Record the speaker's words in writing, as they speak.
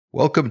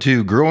Welcome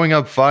to Growing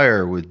Up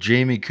Fire with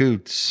Jamie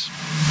Coots.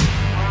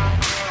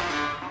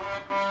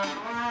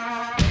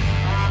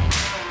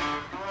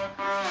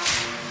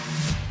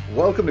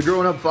 Welcome to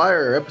Growing Up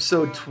Fire,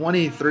 episode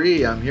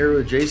 23. I'm here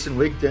with Jason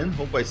Wigton.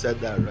 Hope I said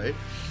that right.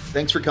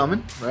 Thanks for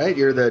coming, right?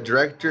 You're the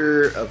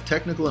Director of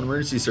Technical and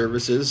Emergency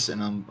Services,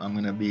 and I'm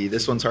going to be,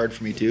 this one's hard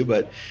for me too,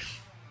 but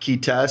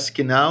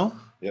Kitaskinau?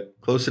 Yep.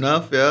 Close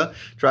enough, yeah.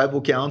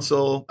 Tribal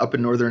Council up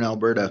in Northern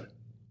Alberta.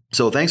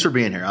 So thanks for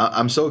being here.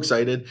 I'm so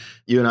excited.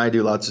 You and I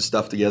do lots of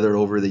stuff together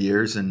over the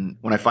years. And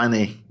when I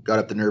finally got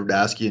up the nerve to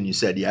ask you and you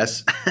said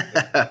yes,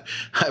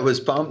 I was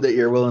pumped that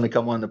you're willing to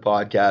come on the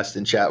podcast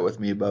and chat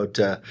with me about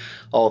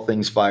all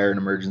things fire and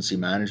emergency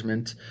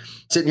management.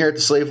 Sitting here at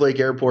the Slave Lake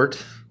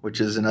Airport, which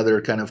is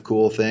another kind of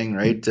cool thing,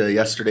 right?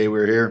 Yesterday we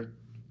were here.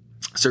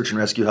 Search and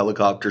rescue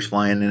helicopters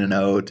flying in and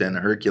out and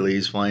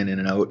Hercules flying in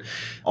and out.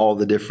 All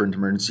the different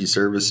emergency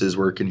services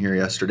working here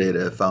yesterday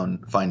to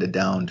find a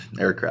downed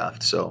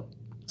aircraft. So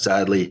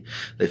sadly,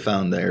 they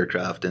found the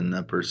aircraft and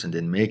the person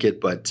didn't make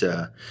it. But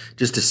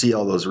just to see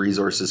all those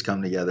resources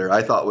come together,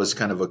 I thought was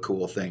kind of a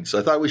cool thing. So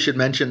I thought we should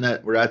mention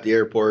that we're at the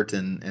airport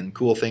and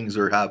cool things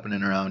are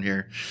happening around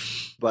here.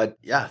 But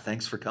yeah,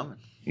 thanks for coming.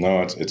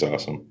 No, it's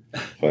awesome.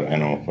 But I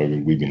know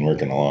we've been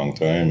working a long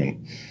time,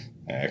 and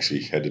I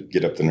actually had to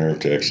get up the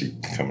nerve to actually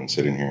come and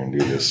sit in here and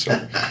do this.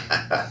 So.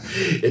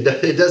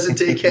 It doesn't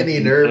take any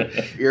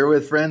nerve. You're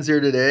with friends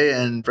here today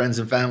and friends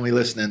and family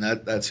listening.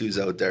 That's who's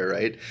out there,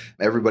 right?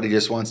 Everybody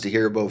just wants to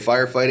hear about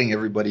firefighting.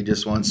 Everybody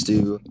just wants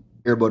to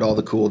hear about all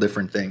the cool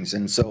different things.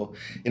 And so,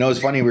 it's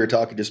funny, we were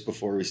talking just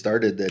before we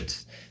started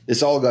that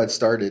this all got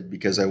started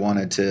because I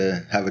wanted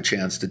to have a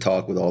chance to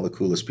talk with all the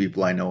coolest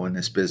people I know in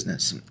this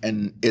business.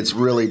 And it's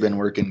really been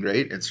working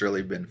great. It's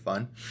really been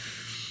fun.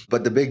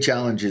 But the big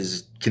challenge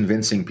is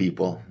convincing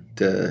people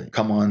to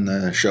come on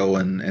the show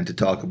and to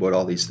talk about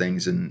all these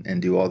things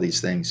and do all these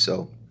things.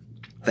 So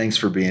thanks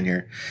for being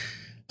here.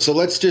 So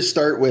let's just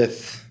start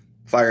with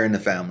fire in the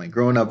family.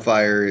 Growing up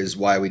fire is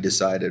why we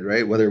decided,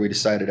 right? Whether we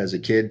decided as a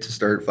kid to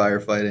start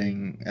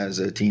firefighting, as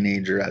a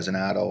teenager, as an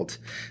adult.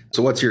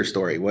 So what's your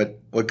story? What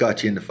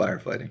got you into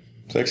firefighting?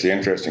 It's actually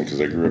interesting because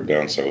I grew up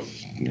down south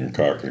near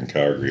Cochrane,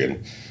 Calgary,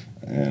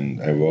 and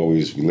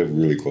we lived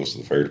really close to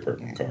the fire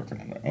department in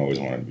Cochrane, and I always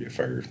wanted to be a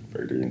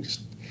firefighter and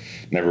just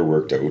never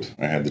worked out.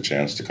 I had the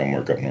chance to come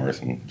work up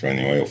north and join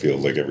the oil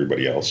field like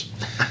everybody else.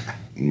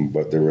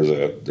 But there was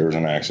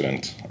an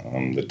accident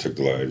that took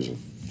the lives of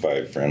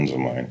 5 friends of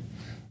mine,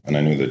 and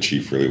I knew the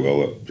chief really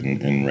well up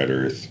in Red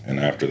Earth. And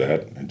after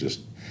that, I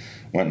just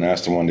went and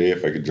asked him one day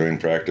if I could join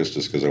practice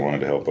just because I wanted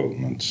to help out,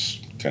 and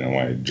that's kind of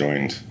why I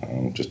joined,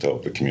 just to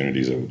help the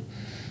communities out.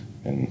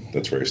 And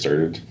that's where I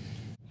started.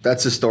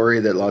 That's a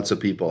story that lots of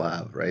people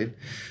have, right?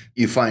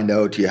 You find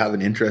out you have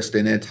an interest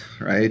in it,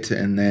 right?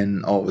 And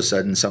then all of a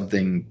sudden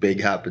something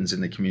big happens in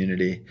the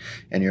community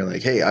and you're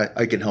like, hey,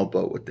 I can help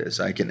out with this.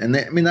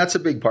 That's a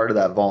big part of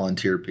that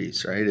volunteer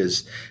piece, right?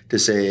 Is to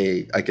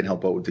say, I can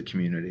help out with the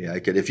community.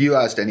 If you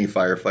asked any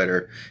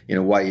firefighter,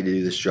 why you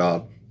do this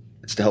job,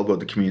 it's to help out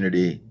the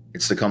community.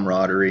 It's the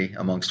camaraderie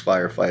amongst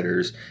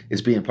firefighters.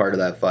 It's being part of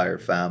that fire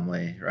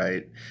family,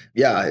 right?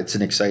 Yeah, it's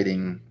an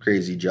exciting,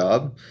 crazy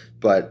job.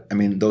 But,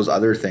 those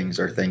other things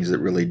are things that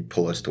really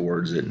pull us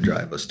towards it and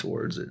drive us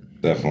towards it.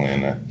 Definitely.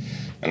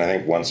 And I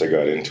think once I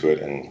got into it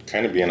and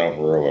kind of being out in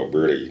rural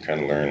Alberta, you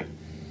kind of learn,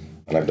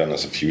 and I've done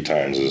this a few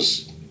times,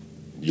 is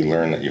you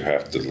learn that you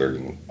have to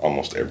learn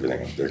almost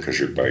everything out there because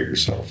you're by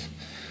yourself.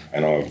 I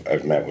know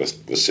I've met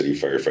with city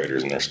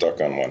firefighters and they're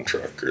stuck on one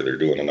truck or they're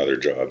doing another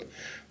job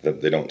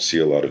that they don't see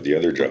a lot of the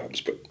other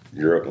jobs. But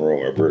you're up in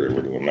rural Alberta,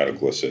 we're doing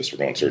medical assist, we're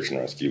doing search and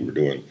rescue, we're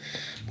doing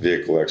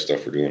vehicle X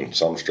stuff, we're doing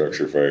some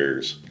structure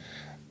fires,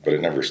 but it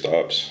never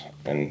stops.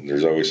 And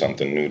there's always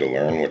something new to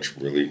learn, which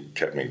really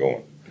kept me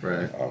going.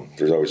 Right.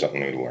 There's always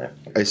something new to learn.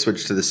 I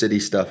switched to the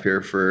city stuff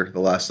here for the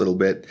last little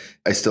bit.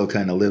 I still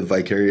kind of live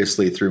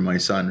vicariously through my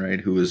son,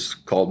 right, who has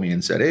called me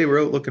and said, hey,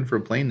 we're out looking for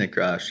a plane that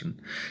crashed. And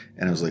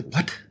I was like,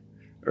 what?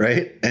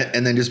 Right?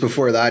 And then just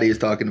before that, he was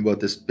talking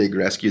about this big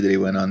rescue that he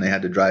went on. They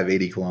had to drive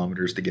 80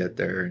 kilometers to get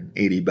there and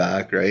 80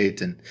 back,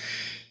 right? And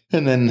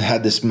then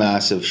had this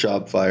massive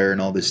shop fire and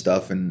all this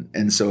stuff.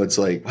 And so it's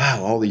like,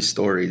 wow, all these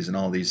stories and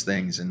all these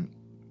things.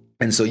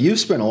 And so you've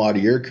spent a lot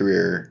of your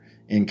career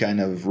in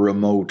kind of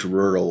remote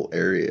rural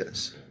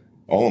areas.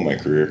 All of my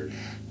career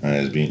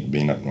has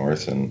been up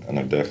north, and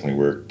I've definitely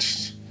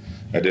worked.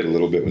 I did a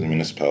little bit with the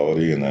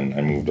municipality, and then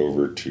I moved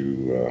over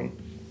to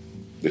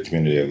the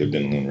community I lived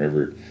in Loon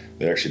River.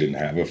 They actually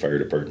didn't have a fire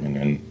department,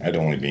 and I'd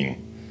only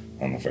been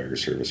on the fire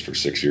service for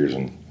 6 years.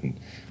 And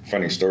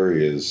funny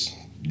story is,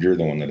 you're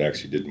the one that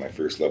actually did my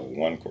first level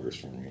 1 course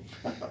for me.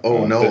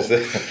 Oh, no.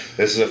 This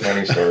is a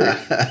funny story.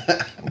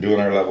 Doing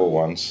our level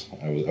 1s.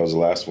 I was the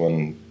last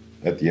one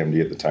at the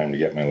MD at the time to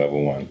get my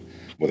level 1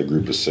 with a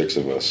group of 6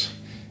 of us.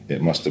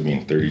 It must have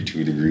been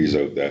 32 degrees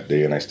out that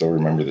day, and I still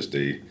remember this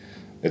day.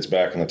 It's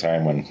back in the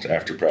time when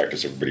after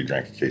practice everybody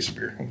drank a case of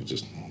beer. It was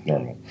just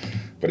normal.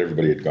 But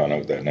everybody had gone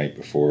out that night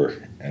before,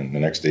 and the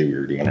next day we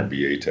were doing our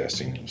BA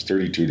testing. It was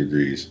 32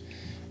 degrees,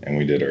 and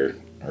we did our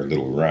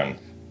little run.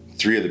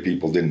 3 of the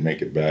people didn't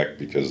make it back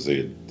because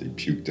they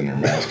puked in their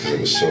mask because it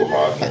was so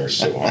hot and they were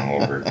so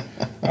hungover.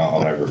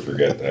 I'll never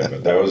forget that.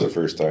 But that was the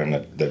first time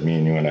that me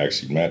and you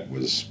actually met,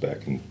 was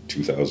back in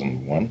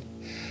 2001.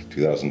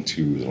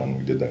 2002 is when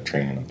we did that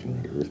training up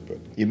in Red Earth. But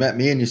you met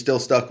me and you still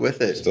stuck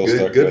with it. Still good,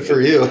 stuck good with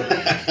for it. you.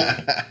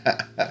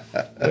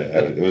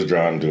 It was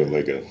drawn to it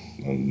like a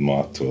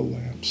moth to a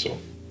lamp. So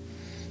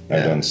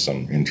I've done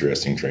some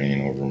interesting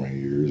training over my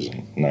years,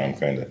 and now I'm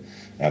kind of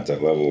at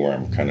that level where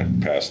I'm kind of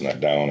passing that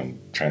down and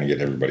trying to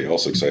get everybody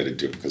else excited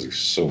to it, because there's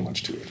so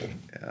much to it.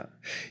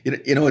 Yeah.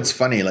 You know, it's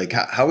funny, like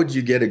how would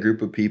you get a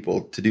group of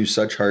people to do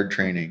such hard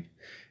training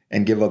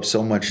and give up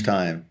so much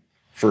time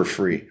for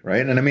free,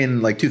 right? And I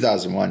mean, like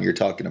 2001, you're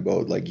talking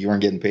about like you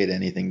weren't getting paid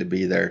anything to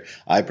be there.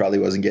 I probably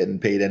wasn't getting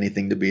paid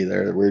anything to be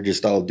there. We're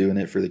just all doing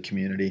it for the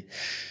community.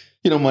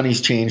 You know,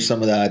 money's changed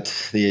some of that.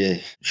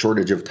 The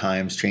shortage of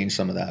time's changed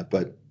some of that.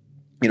 But,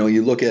 you know,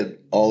 you look at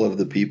all of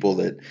the people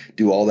that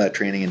do all that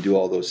training and do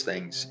all those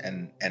things,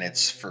 and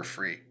it's for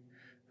free,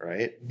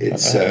 right?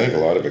 It's I think a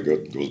lot of it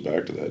goes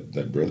back to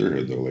that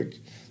brotherhood, though. Like,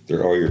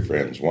 they're all your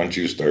friends. Once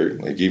you start,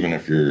 like, even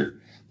if you're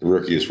the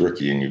rookiest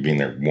rookie and you've been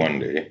there one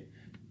day,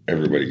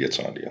 everybody gets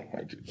onto you.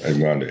 Like, I've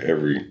gone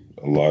to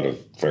a lot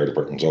of fire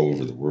departments all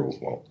over the world,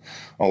 well,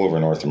 all over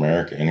North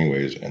America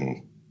anyways,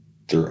 and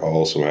they're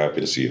all so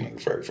happy to see another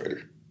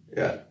firefighter.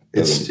 Yeah.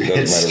 Doesn't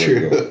It's matter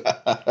true. where you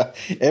go.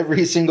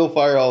 Every single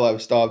fire hall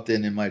I've stopped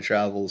in my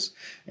travels,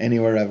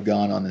 anywhere I've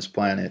gone on this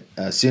planet,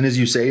 as soon as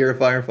you say you're a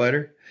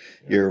firefighter,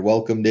 you're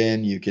welcomed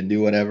in, you can do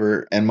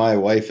whatever. And my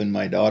wife and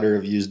my daughter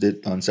have used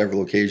it on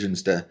several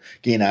occasions to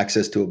gain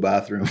access to a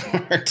bathroom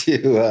or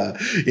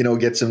to,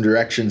 get some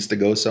directions to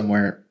go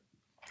somewhere.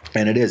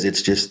 And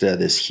it's just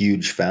this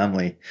huge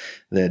family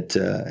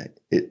that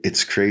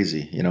it's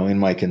crazy. You know, in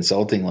my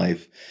consulting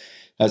life,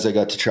 as I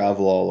got to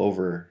travel all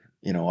over,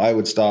 you know, I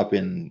would stop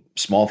in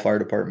small fire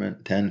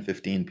department, 10,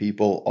 15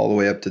 people, all the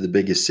way up to the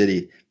biggest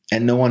city.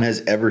 And no one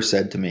has ever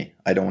said to me,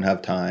 I don't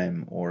have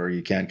time, or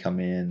you can't come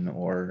in,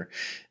 or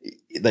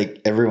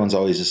like everyone's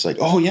always just like,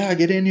 oh yeah,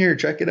 get in here,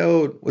 check it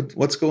out.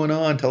 What's going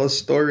on? Tell us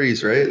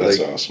stories, right? That's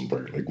like, the awesome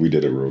part. Like, we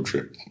did a road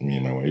trip, me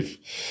and my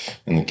wife,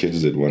 and the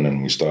kids did one,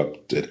 and we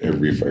stopped at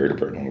every fire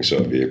department we saw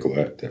a vehicle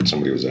that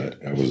somebody was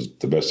at. It was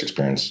the best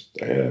experience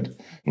I had.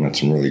 I met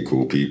some really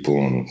cool people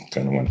and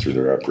kind of went through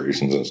their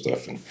operations and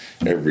stuff. And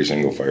every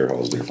single fire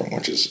hall is different,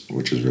 which is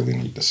really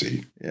neat to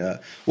see. Yeah.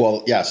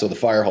 Well, yeah. So the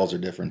fire halls are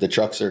different. The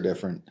trucks are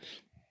different.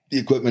 The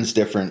equipment's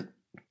different.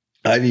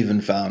 I've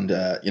even found,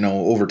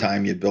 over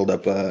time you build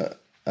up a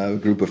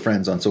group of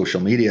friends on social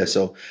media.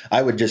 So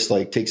I would just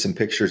like take some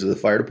pictures of the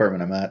fire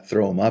department I'm at,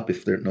 throw them up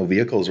if there no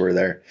vehicles were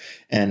there.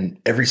 And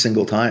every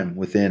single time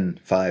within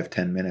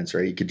 5-10 minutes,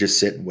 right, you could just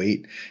sit and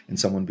wait and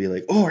someone be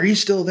like, oh, are you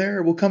still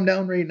there? We'll come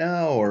down right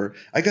now. Or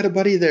I got a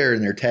buddy there,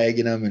 and they're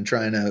tagging them and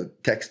trying to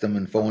text them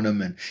and phone them.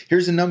 And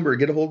here's a number,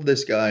 get a hold of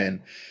this guy.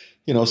 And,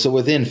 so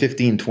within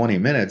 15-20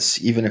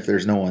 minutes, even if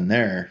there's no one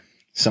there,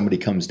 somebody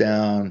comes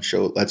down,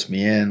 lets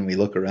me in, we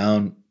look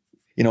around.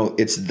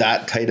 It's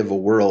that tight of a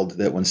world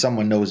that when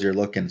someone knows you're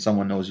looking,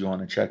 someone knows you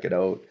want to check it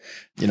out.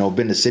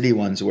 Been to city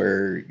ones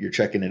where you're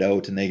checking it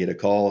out and they get a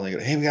call and they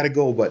go, hey, we got to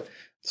go, but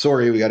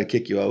sorry, we got to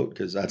kick you out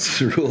because that's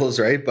the rules,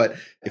 right? But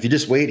if you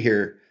just wait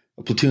here,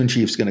 a platoon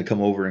chief's going to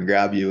come over and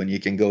grab you and you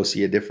can go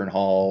see a different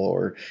hall,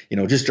 or,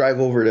 just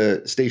drive over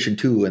to Station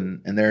 2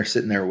 and they're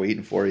sitting there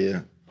waiting for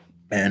you.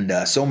 And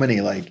so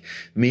many like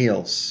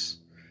meals,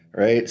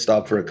 right?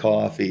 Stop for a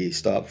coffee,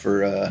 stop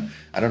for,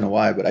 I don't know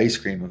why, but ice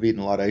cream. I've eaten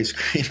a lot of ice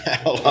cream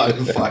at a lot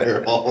of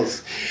fire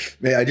halls.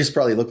 I just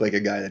probably look like a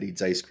guy that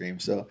eats ice cream.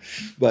 So,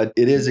 but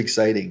it is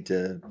exciting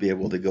to be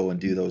able to go and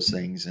do those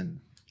things.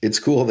 And it's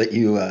cool that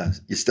you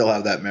still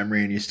have that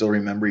memory and you still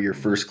remember your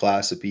first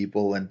class of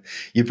people. And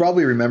you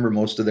probably remember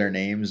most of their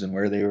names and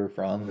where they were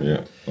from.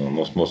 Yeah,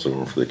 most of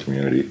them are for the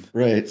community.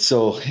 Right.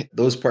 So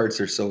those parts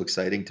are so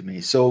exciting to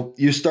me. So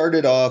you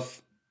started off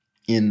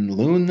in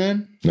Loon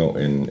then? No,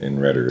 in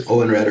Red Earth.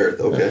 Oh, in Red Earth.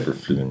 Okay.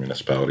 For the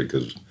municipality,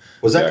 because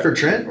was that for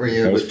Trent? Were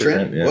you with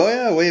Trent? Yeah. Oh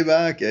yeah, way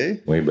back, eh?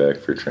 Way back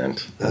for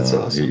Trent. That's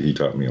awesome. He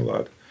taught me a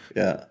lot.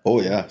 Yeah.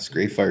 Oh yeah, it's a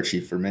great fire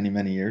chief for many,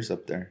 many years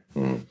up there.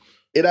 Mm.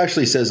 It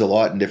actually says a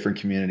lot in different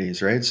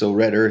communities, right? So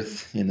Red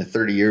Earth, in the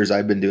 30 years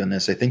I've been doing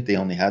this, I think they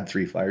only had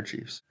 3 fire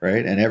chiefs,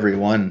 right? And every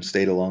one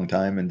stayed a long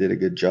time and did a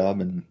good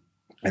job,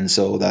 and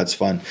so that's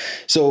fun.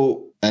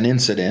 So an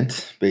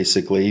incident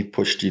basically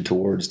pushed you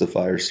towards the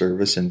fire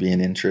service and being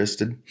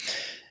interested.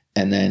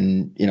 And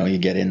then, you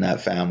get in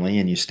that family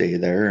and you stay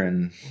there,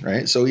 and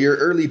right. So your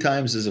early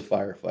times as a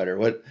firefighter,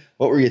 what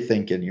were you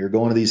thinking? You're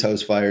going to these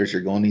house fires,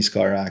 you're going to these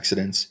car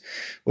accidents.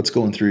 What's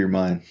going through your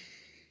mind?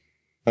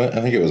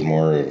 I think it was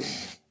more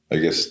of, I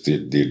guess,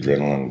 the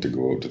adrenaline to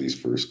go out to these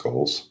first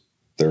calls.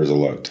 There was a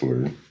lot to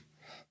learn.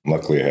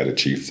 Luckily, I had a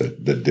chief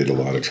that did a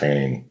lot of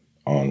training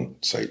on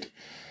site,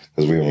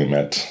 because we only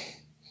met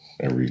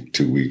every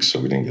 2 weeks, so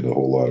we didn't get a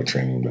whole lot of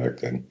training back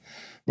then.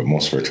 But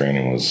most of our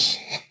training was,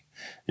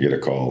 you get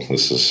a call,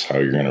 this is how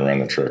you're going to run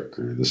the truck,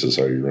 or this is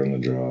how you run the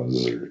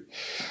jaws, or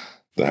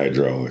the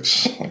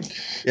hydraulics. Like,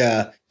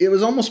 Yeah, it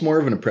was almost more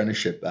of an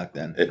apprenticeship back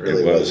then. It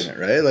Really, was. wasn't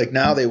it? Right? Like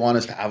now they want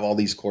us to have all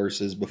these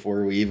courses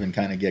before we even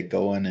kind of get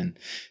going, and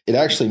it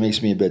actually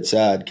makes me a bit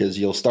sad because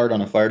you'll start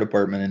on a fire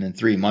department, and in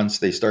 3 months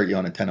they start you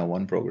on a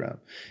 1001 program,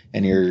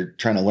 and you're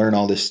trying to learn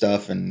all this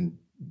stuff and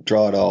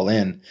draw it all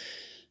in.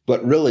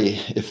 But really,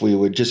 if we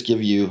would just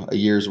give you a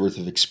year's worth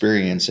of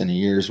experience and a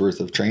year's worth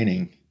of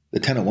training, the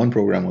 1001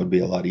 program would be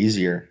a lot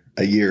easier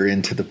a year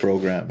into the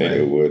program. Right?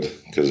 It would,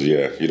 because you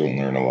don't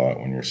learn a lot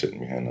when you're sitting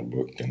behind a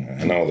book. And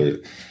I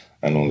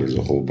know there's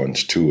a whole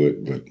bunch to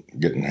it, but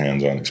getting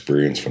hands-on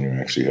experience when you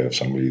actually have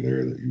somebody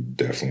there that you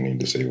definitely need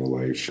to save a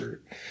life,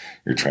 or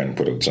you're trying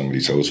to put out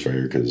somebody's house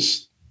fire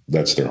because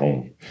that's their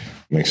home,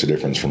 makes a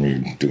difference from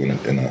you doing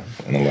it in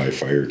a live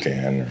fire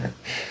can or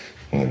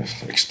an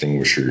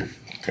extinguisher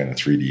kind of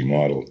 3D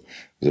model.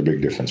 There's a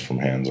big difference from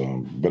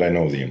hands-on. But I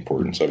know the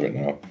importance of it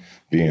now.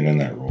 Being in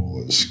that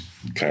role is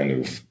kind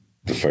of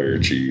the fire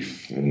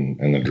chief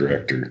and the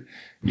director.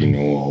 You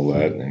know all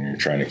that, and you're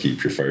trying to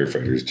keep your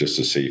firefighters just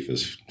as safe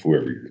as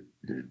whoever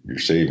you're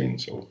saving.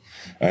 So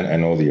I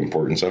know the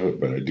importance of it,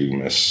 but I do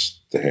miss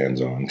the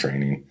hands-on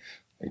training.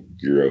 Like,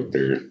 you're out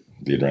there,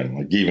 the adrenaline.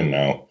 Like even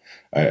now,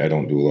 I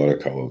don't do a lot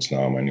of call-outs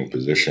now in my new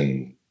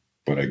position,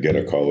 but I get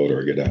a call-out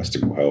or I get asked to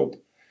go help.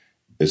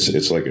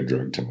 It's like a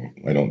drug to me.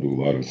 I don't do a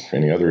lot of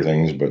any other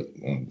things, but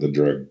the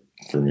drug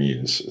for me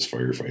is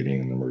firefighting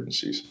and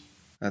emergencies.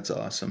 That's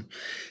awesome.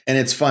 And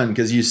it's fun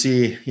because you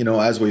see,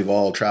 as we've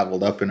all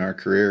traveled up in our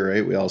career,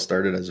 right? We all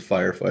started as a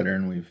firefighter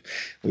and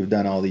we've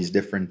done all these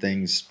different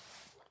things.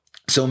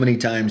 So many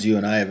times you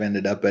and I have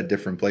ended up at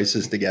different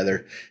places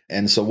together.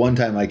 And so one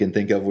time I can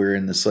think of, we were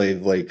in the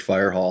Slave Lake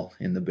Fire Hall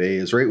in the Bay.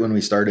 It was right when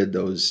we started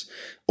those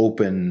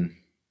open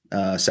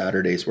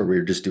Saturdays where we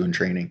were just doing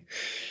training.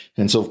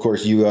 And so, of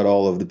course, you got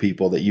all of the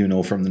people that you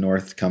know from the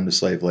north come to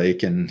Slave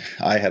Lake. And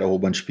I had a whole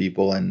bunch of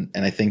people. And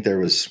I think there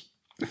was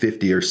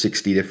 50 or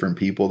 60 different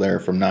people there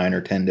from 9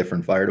 or 10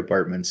 different fire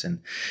departments.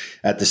 And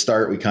at the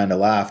start, we kind of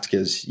laughed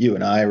because you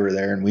and I were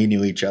there and we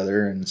knew each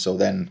other. And so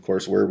then, of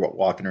course, we're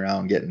walking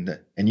around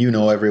and you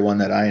know everyone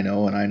that I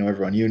know and I know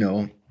everyone you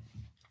know.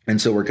 And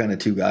so we're kind of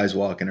two guys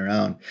walking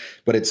around,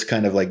 but it's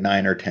kind of like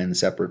 9 or 10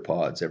 separate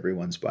pods.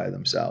 Everyone's by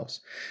themselves.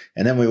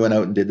 And then we went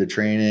out and did the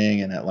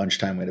training, and at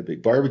lunchtime we had a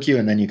big barbecue.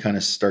 And then you kind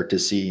of start to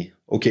see,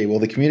 okay, well,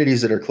 the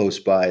communities that are close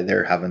by,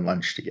 they're having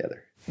lunch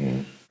together.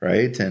 Mm.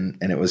 Right.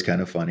 And it was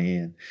kind of funny.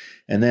 And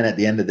then at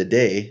the end of the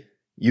day,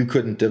 you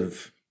couldn't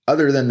have,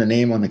 other than the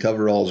name on the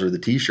coveralls or the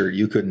t-shirt,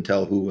 you couldn't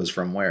tell who was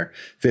from where.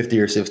 50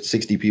 or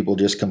 60 people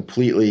just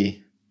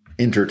completely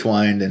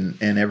intertwined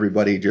and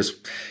everybody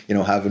just,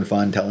 having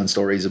fun, telling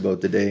stories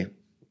about the day.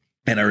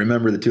 And I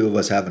remember the two of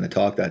us having a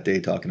talk that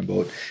day, talking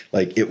about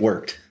like it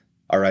worked.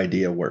 Our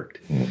idea worked.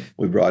 Mm.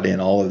 We brought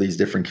in all of these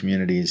different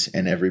communities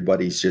and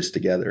everybody's just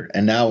together.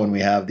 And now when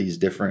we have these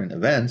different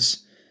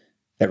events,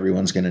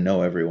 everyone's going to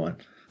know everyone.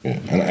 Yeah.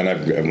 And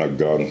I've not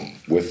gone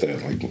with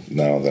that, like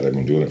now that I've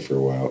been doing it for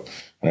a while.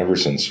 And ever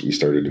since we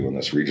started doing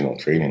this regional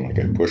training, like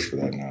I push for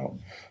that now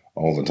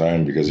all the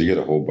time because you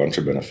get a whole bunch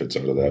of benefits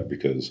out of that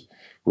because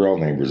we're all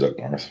neighbors up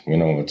north. We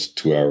know it's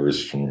 2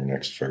 hours from your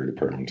next fire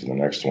department to the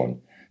next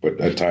one. But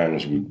at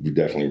times we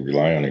definitely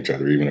rely on each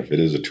other, even if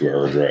it is a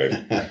 2-hour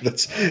drive.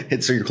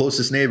 It's your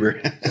closest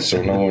neighbor.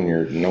 So knowing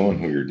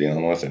who you're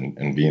dealing with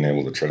and being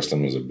able to trust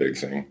them is a big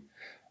thing.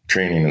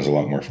 Training is a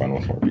lot more fun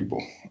with more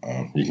people.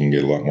 You can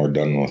get a lot more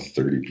done with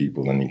 30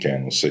 people than you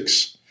can with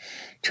 6.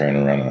 Trying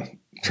to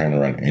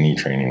run any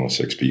training with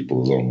 6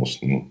 people is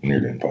almost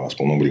nearly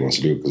impossible. Nobody wants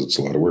to do it because it's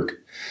a lot of work.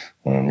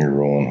 You're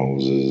rolling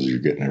hoses, you're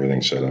getting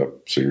everything set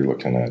up. So you're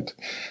looking at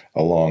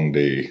a long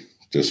day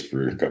just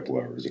for a couple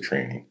hours of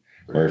training.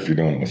 Or if you're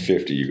doing it with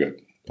 50, you got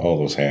all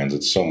those hands.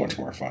 It's so much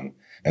more fun.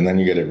 And then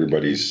you get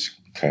everybody's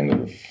kind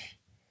of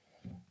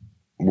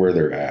where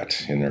they're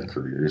at in their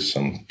careers.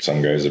 Some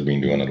guys have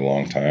been doing it a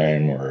long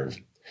time, or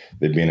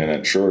they've been in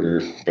it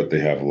shorter, but they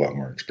have a lot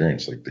more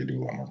experience. Like they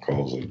do a lot more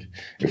calls. Like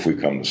if we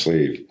come to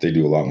Slave, they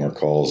do a lot more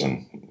calls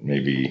than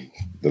maybe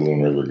the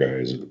Loon River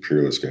guys or the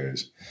Peerless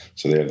guys.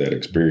 So they have that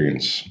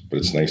experience. But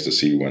it's nice to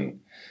see when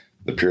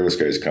the Peerless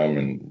guys come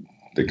and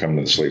they come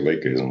to the Slave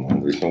Lake guys and,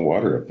 well, there's no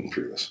water up in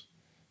Peerless.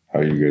 How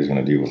are you guys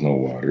going to deal with no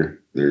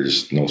water?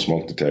 There's no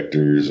smoke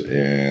detectors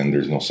and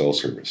there's no cell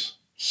service.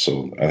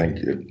 So I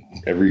think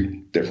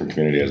every different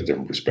community has a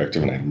different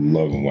perspective, and I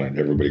love when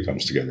everybody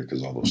comes together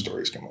because all those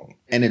stories come out.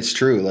 And it's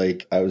true.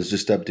 Like I was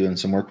just up doing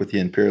some work with you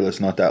in Peerless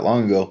not that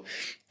long ago,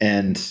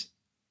 and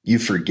you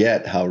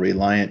forget how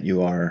reliant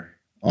you are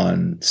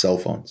on cell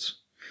phones,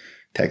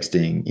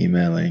 texting,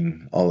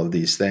 emailing, all of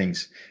these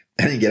things.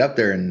 And you get up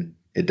there and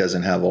it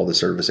doesn't have all the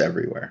service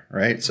everywhere,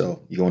 right?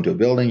 So you go into a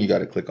building, you got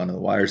to click onto the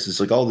wires. It's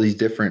like all these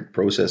different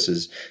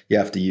processes you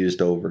have to use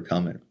to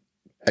overcome it.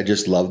 I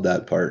just love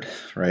that part,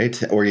 right?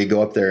 Or you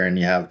go up there and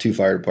you have 2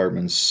 fire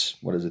departments,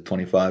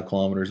 25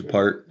 kilometers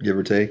apart, give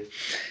or take.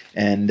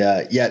 And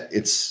yet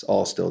it's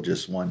all still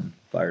just one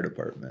fire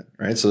department,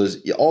 right? So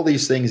there's all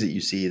these things that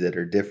you see that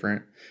are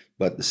different,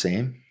 but the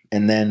same.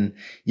 And then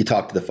you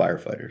talk to the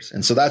firefighters.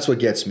 And so that's what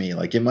gets me,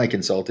 like in my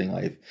consulting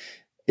life,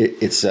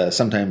 it's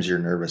sometimes you're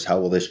nervous. How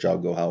will this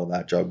job go? How will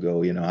that job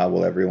go? How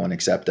will everyone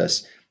accept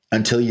us?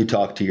 Until you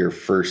talk to your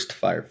first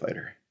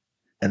firefighter.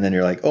 And then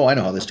you're like, oh, I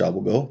know how this job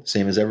will go.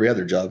 Same as every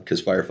other job,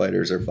 because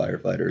firefighters are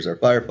firefighters are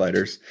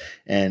firefighters.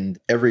 And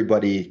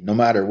everybody, no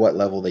matter what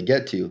level they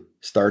get to,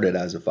 started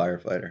as a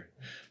firefighter,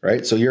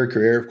 right? So your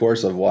career, of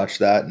course, I've watched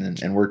that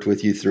and worked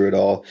with you through it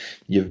all.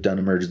 You've done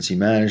emergency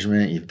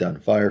management, you've done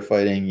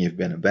firefighting, you've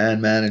been a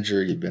band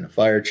manager, you've been a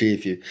fire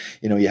chief.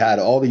 You had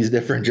all these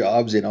different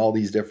jobs in all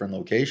these different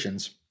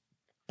locations.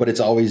 But it's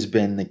always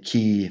been the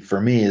key for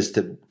me is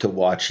to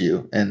watch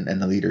you and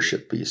the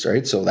leadership piece,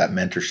 right? So that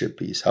mentorship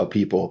piece, how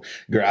people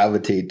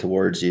gravitate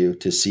towards you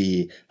to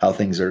see how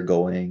things are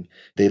going.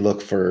 They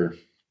look for,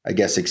 I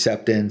guess,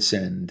 acceptance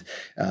and,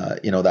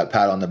 that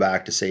pat on the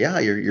back to say, yeah,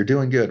 you're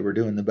doing good. We're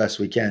doing the best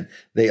we can.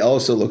 They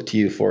also look to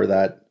you for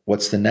that.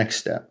 What's the next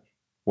step?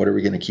 What are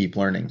we going to keep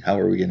learning? How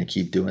are we going to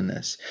keep doing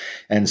this?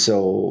 And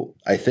so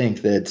I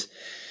think that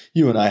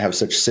you and I have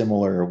such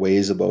similar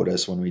ways about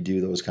us when we do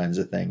those kinds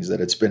of things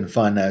that it's been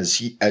fun as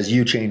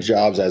you change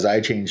jobs, as I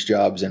change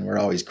jobs, and we're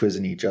always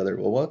quizzing each other.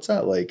 Well, what's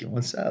that like? And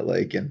what's that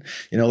like? And,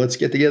 let's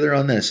get together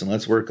on this and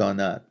let's work on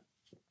that.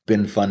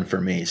 Been fun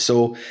for me.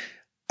 So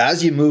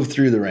as you move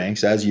through the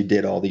ranks, as you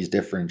did all these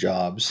different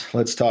jobs,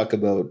 let's talk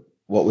about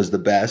what was the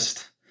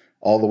best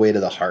all the way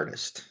to the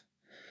hardest.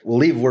 We'll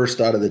leave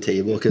worst out of the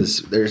table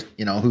because there's,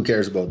 who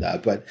cares about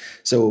that? But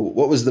so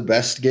what was the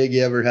best gig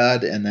you ever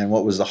had? And then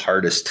what was the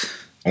hardest?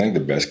 I think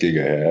the best gig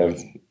I have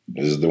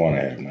is the one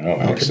I have now,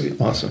 actually.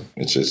 Okay, awesome.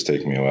 It's just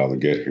taken me a while to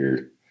get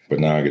here, but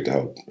now I get to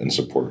help and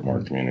support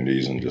more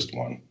communities than just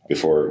one.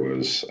 Before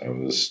I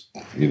was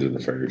either the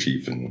fire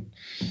chief and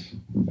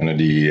a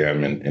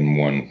DEM in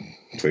one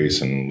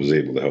place and was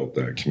able to help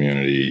that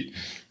community,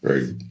 or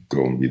I'd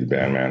go and be the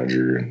band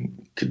manager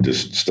and could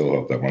just still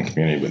help that one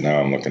community. But now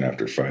I'm looking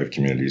after 5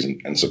 communities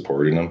and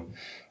supporting them,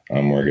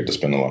 where I get to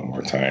spend a lot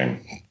more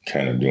time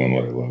kind of doing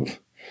what I love.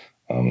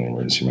 The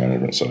emergency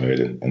management side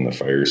and the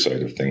fire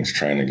side of things,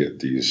 trying to get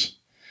these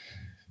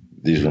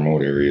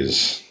remote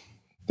areas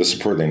the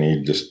support they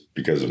need, just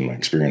because of my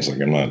experience. Like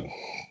I'm not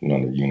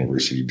a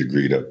university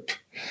degreed up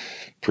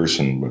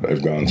person, but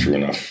I've gone through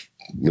enough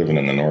living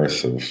in the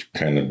north of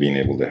kind of being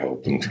able to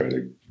help them try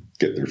to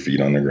get their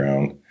feet on the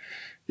ground.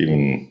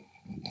 Even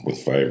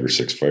with 5 or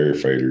 6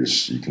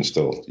 firefighters, you can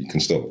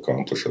still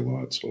accomplish a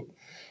lot. So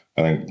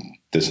I think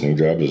this new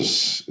job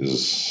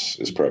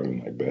is probably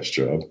my best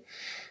job.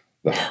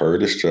 The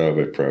hardest job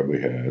I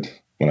probably had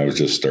when I was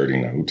just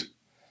starting out,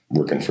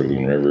 working for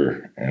Loon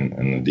River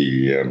and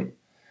the DEM,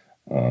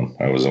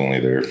 I was only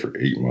there for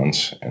 8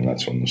 months, and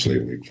that's when the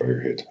Slave Lake fire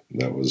hit.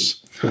 That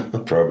was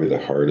probably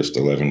the hardest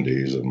 11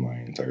 days of my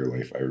entire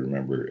life. I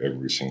remember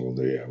every single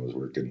day I was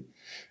working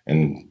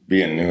and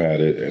being new at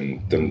it,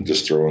 and them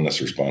just throwing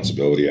this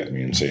responsibility at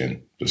me and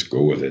saying, just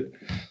go with it.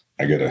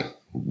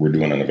 We're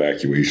doing an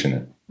evacuation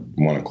at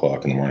 1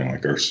 o'clock in the morning,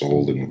 like our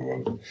soul didn't go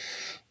out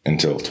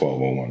until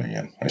 12:01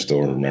 a.m. I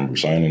still remember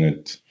signing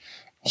it.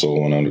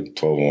 Soul went out at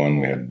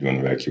 12:01. We had to do an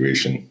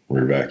evacuation.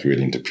 We're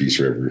evacuating to Peace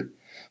River.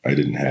 I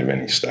didn't have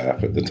any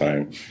staff at the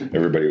time.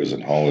 Everybody was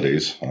on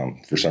holidays.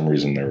 For some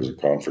reason, there was a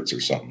conference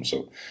or something.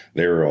 So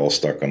they were all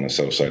stuck on the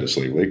south side of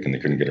Slave Lake, and they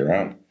couldn't get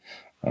around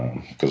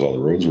because all the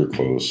roads were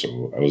closed.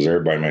 So I was there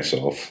by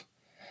myself.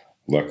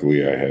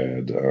 Luckily, I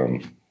had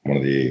one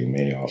of the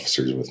AMA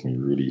officers with me,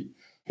 Rudy.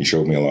 He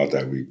showed me a lot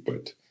that week,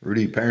 but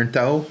Rudy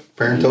Parento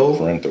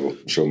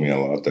showed me a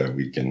lot that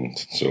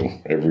weekend. So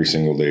every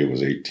single day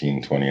was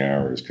 18, 20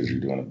 hours because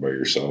you're doing it by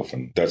yourself.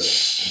 And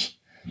that's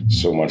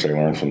so much I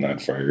learned from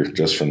that fire,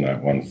 just from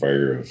that one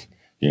fire of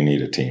you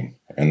need a team.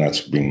 And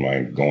that's been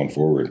my going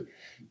forward.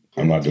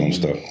 I'm not doing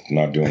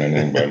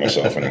anything by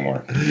myself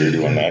anymore. You're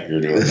doing that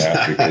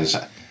because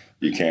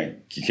you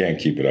can't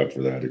keep it up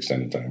for that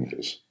extended time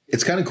because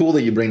it's kind of cool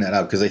that you bring that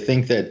up because I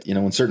think that,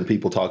 when certain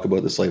people talk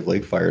about the Slave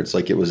Lake fire, it's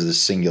like it was this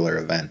singular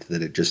event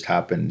that it just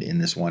happened in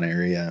this one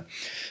area.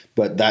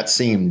 But that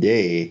same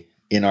day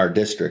in our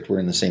district, we're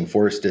in the same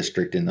forest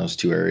district in those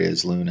 2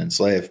 areas, Loon and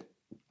Slave,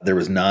 there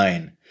was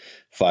 9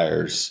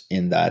 fires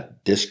in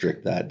that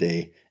district that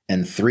day,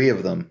 and 3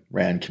 of them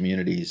ran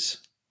communities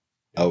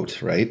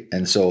out, right?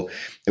 And so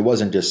it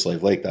wasn't just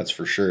Slave Lake, that's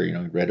for sure.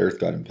 Red Earth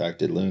got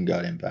impacted, Loon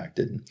got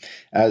impacted.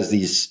 As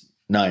these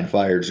 9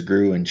 fires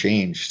grew and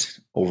changed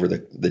over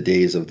the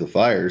days of the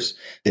fires,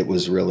 it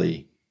was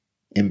really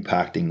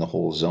impacting the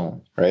whole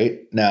zone,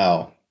 right?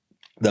 Now,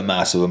 the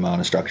massive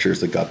amount of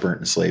structures that got burnt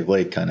in Slave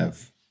Lake kind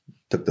of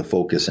took the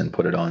focus and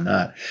put it on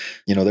that.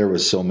 There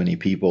was so many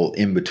people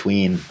in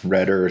between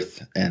Red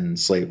Earth and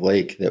Slave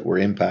Lake that were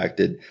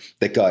impacted,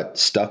 that got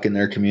stuck in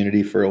their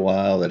community for a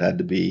while, that had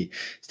to be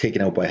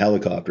taken out by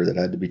helicopter, that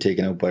had to be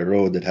taken out by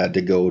road, that had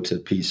to go to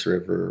Peace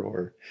River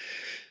or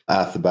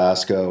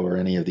Athabasca or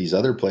any of these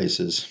other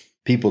places.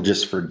 People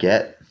just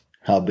forget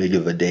how big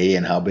of a day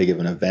and how big of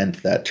an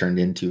event that turned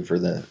into for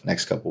the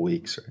next couple of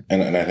weeks. Right?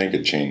 And I think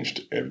it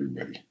changed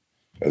everybody.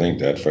 I think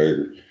that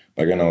fire,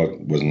 I know it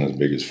wasn't as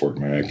big as Fort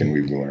Mac and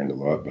we've learned a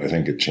lot, but I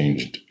think it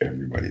changed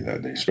everybody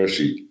that day,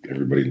 especially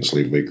everybody in the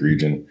Slave Lake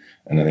region.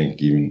 And I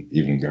think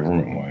even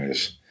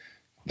government-wise,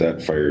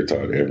 that fire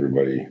taught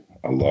everybody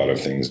a lot of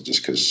things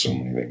just because so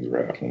many things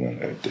were happening on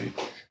that day.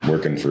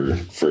 Working for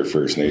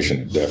First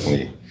Nation, it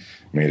definitely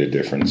made a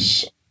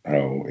difference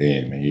how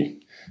AMA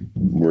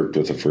worked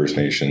with the First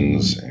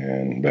Nations,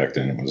 and back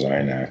then it was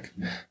INAC,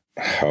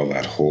 how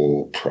that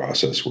whole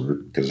process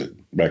worked, because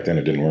back then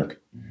it didn't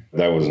work.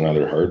 That was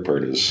another hard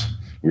part is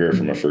we were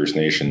from a First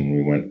Nation,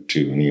 we went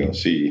to an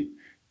ELC,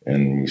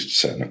 and we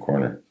sat in a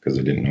corner because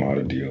they didn't know how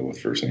to deal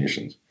with First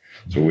Nations.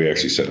 So we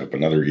actually set up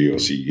another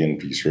ELC in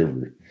Peace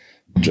River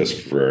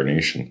just for our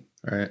nation.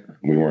 Right.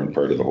 We weren't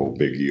part of the whole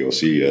big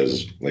ELC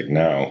as like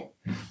now.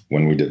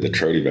 When we did the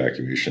trout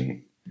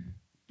evacuation,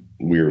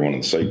 we were one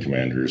of the site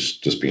commanders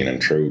just being in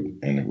trout,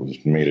 and it was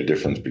made a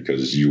difference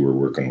because you were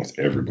working with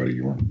everybody.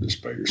 You weren't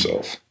just by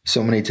yourself.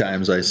 So many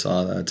times I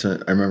saw that.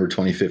 I remember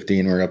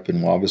 2015, we were up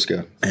in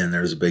Wabasca, and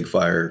there was a big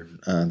fire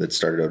that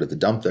started out at the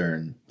dump there,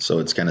 and so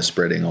it's kind of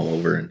spreading all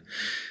over. And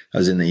I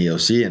was in the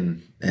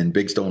EOC, and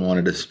Big Stone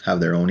wanted to have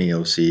their own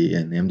EOC,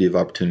 and MD of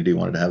Opportunity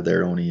wanted to have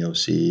their own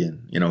EOC,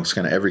 and it's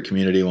kind of every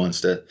community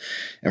wants to,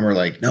 and we're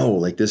like, no,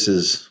 like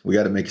we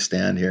got to make a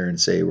stand here and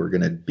say we're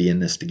going to be in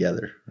this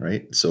together,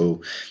 right?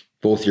 So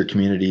both your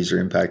communities are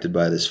impacted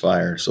by this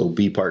fire, so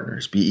be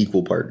partners, be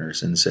equal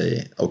partners, and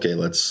say, okay,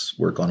 let's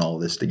work on all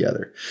of this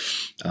together.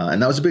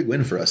 And that was a big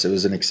win for us. It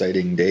was an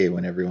exciting day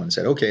when everyone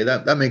said, okay,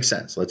 that makes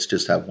sense. Let's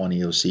just have one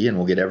EOC, and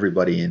we'll get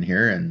everybody in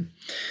here,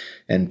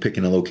 and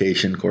picking a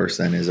location, of course,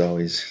 then is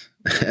always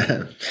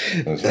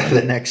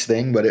the next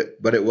thing. But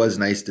it was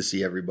nice to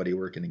see everybody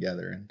working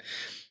together. And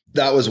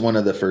that was one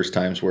of the first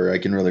times where I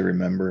can really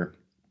remember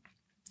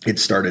it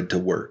started to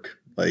work.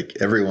 Like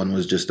everyone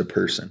was just a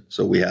person.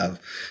 So we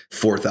have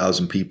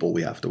 4,000 people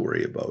we have to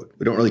worry about.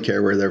 We don't really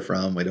care where they're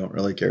from. We don't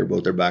really care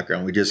about their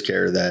background. We just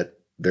care that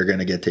they're going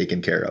to get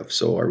taken care of.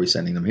 So are we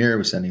sending them here? Are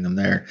we sending them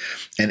there?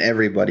 And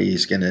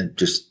everybody's going to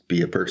just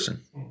be a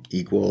person,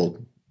 equal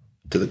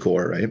to the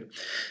core, right?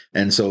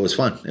 And so it was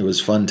fun. It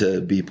was fun to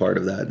be part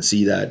of that and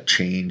see that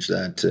change,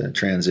 that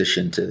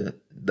transition to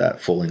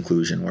that full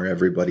inclusion where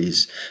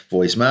everybody's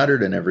voice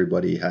mattered and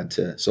everybody had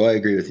to. So I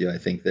agree with you. I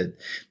think that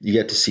you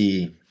get to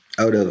see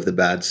out of the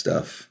bad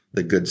stuff,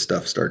 the good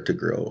stuff start to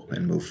grow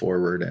and move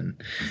forward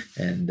and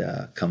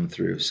come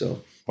through.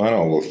 So I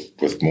know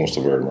with most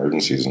of our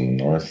emergencies in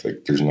the north,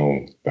 like there's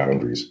no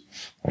boundaries.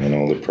 I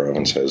know the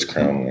province has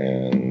crown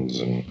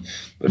lands and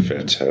the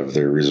feds have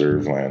their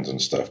reserve lands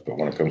and stuff, but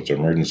when it comes to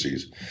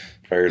emergencies,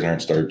 fires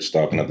aren't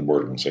stopping at the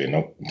border and saying,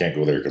 nope, you can't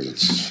go there because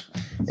it's,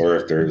 or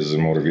if there's a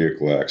motor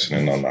vehicle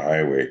accident on the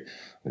highway,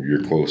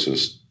 your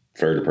closest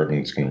fire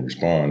department that's going to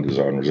respond is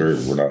on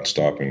reserve. We're not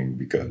stopping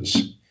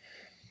because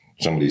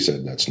somebody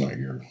said that's not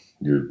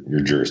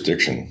your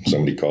jurisdiction.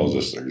 Somebody calls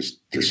us,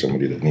 there's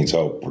somebody that needs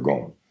help, we're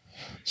going.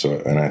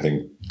 So, and I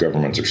think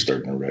governments are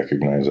starting to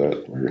recognize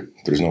that where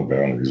there's no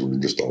boundaries. We're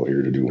just all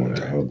here to do one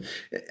job.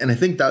 And I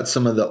think that's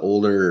some of the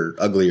older,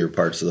 uglier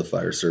parts of the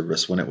fire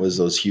service when it was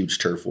those huge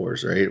turf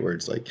wars, right? Where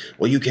it's like,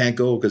 well, you can't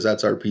go because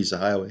that's our piece of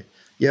highway.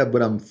 Yeah,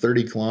 but I'm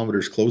 30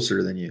 kilometers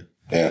closer than you.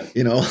 Yeah.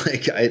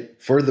 Like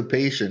for the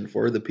patient,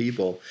 for the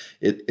people,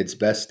 it's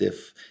best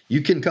if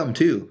you can come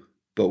too,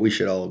 but we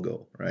should all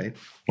go, right?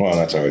 Well,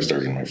 that's how I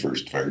started my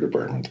first fire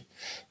department.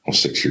 Well,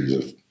 6 years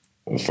of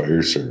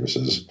fire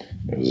services.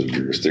 It was a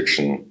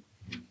jurisdiction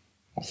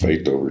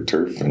fight over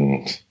turf,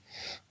 and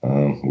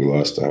we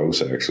lost the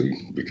house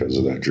actually because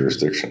of that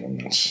jurisdiction. And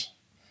that's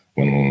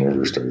when Moon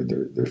River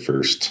started their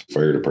first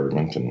fire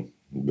department and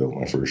built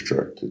my first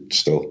truck. It's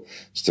still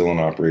in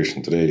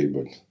operation today,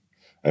 but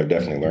I've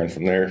definitely learned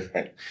from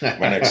there.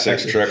 My next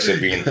 6 trucks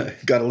have been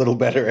got a little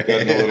better,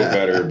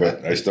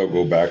 but I still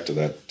go back to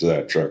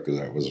that truck because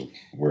that was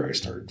where I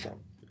started from.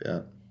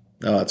 Yeah.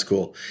 Oh, that's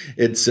cool.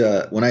 It's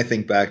when I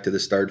think back to the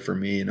start for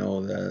me,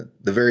 the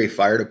very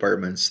fire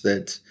departments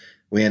that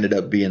we ended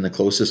up being the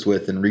closest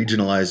with and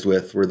regionalized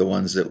with were the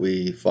ones that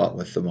we fought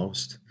with the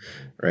most,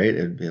 right?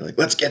 It'd be like,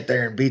 let's get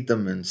there and beat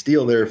them and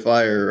steal their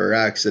fire or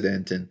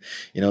accident. And,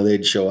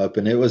 they'd show up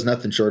and it was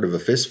nothing short of a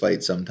fist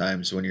fight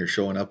sometimes when you're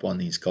showing up on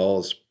these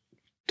calls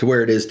to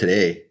where it is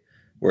today,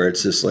 where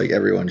it's just like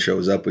everyone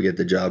shows up, we get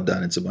the job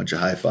done. It's a bunch of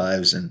high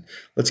fives and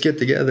let's get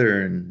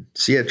together and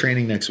see you at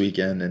training next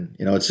weekend. And,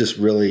 it's just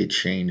really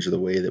changed the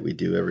way that we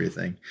do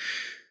everything.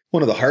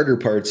 One of the harder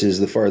parts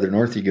is the farther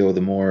north you go, the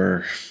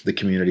more the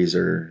communities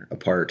are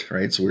apart,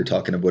 right? So we're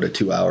talking about a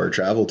 2-hour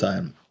travel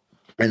time.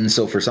 And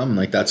so for something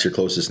like that's your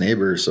closest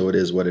neighbor. So it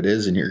is what it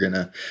is. And you're going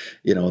to,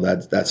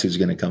 that's who's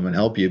going to come and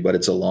help you, but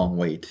it's a long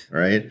wait,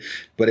 right?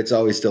 But it's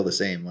always still the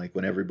same, like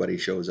when everybody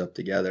shows up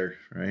together,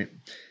 right?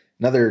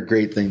 Another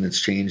great thing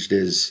that's changed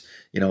is,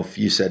 if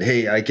you said,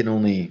 hey, I can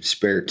only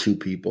spare 2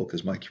 people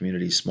because my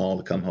community's small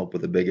to come help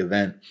with a big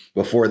event.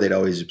 Before they'd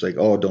always be like,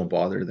 oh, don't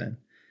bother then.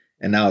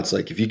 And now it's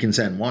like, if you can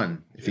send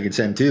 1, if you can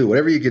send 2,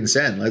 whatever you can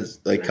send,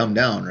 let's come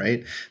down,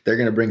 right? They're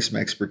going to bring some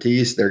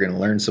expertise. They're going to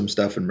learn some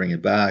stuff and bring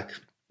it back.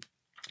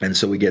 And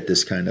so we get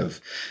this kind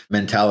of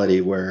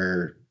mentality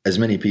where as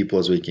many people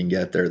as we can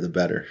get there, the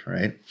better,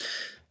 right?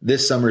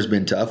 This summer's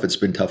been tough. It's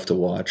been tough to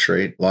watch,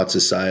 right? Lots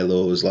of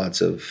silos, lots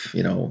of,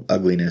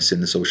 ugliness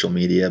in the social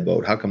media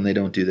about how come they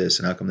don't do this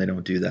and how come they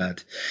don't do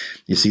that.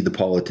 You see the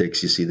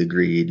politics, you see the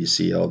greed, you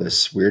see all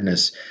this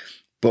weirdness.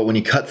 But when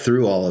you cut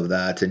through all of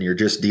that and you're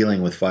just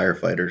dealing with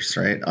firefighters,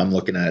 right? I'm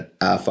looking at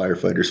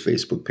Firefighters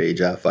Facebook page,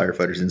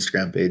 Firefighters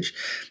Instagram page.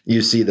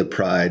 You see the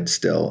pride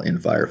still in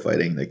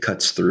firefighting that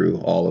cuts through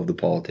all of the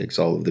politics,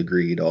 all of the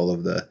greed, all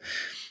of that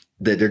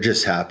they're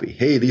just happy.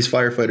 Hey, these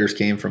firefighters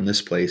came from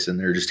this place and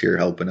they're just here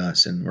helping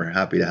us and we're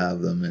happy to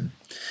have them. And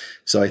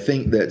so I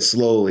think that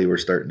slowly we're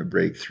starting to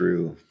break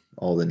through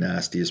all the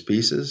nastiest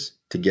pieces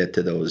to get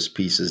to those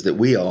pieces that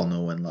we all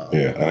know and love.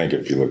 Yeah, I think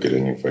if you look at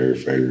any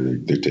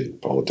firefighter, they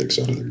take politics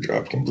out of their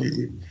job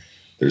completely.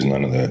 There's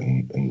none of that.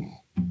 And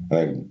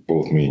I think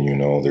both me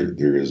and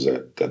there is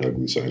that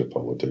ugly side of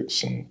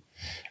politics and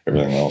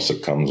everything else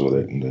that comes with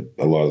it, and that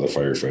a lot of the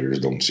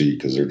firefighters don't see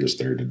because they're just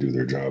there to do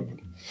their job.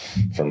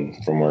 From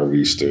where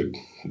we stood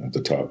at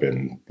the top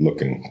end,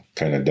 looking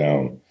kind of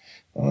down,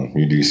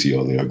 you do see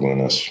all the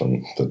ugliness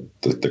from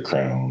the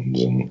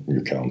crowns and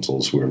your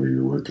councils, whoever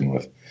you're working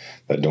with,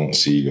 that don't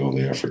see all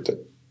the effort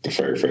that the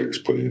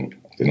firefighters put in.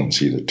 They don't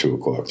see the 2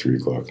 o'clock, 3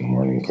 o'clock in the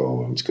morning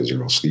call outs because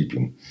they're all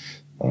sleeping.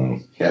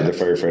 But the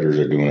firefighters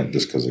are doing it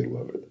just because they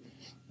love it,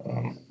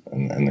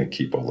 and they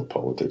keep all the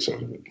politics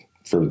out of it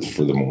for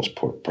the most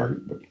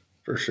part. But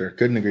for sure,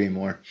 couldn't agree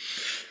more.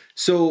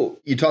 So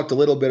you talked a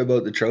little bit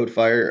about the trout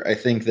fire. I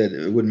think that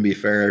it wouldn't be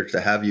fair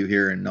to have you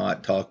here and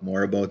not talk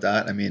more about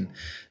that. I mean,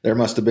 there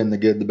must have been the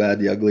good, the bad,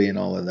 the ugly, and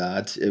all of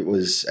that. It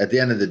was, at the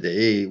end of the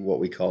day, what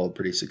we call a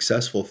pretty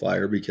successful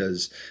fire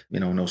because,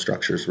 no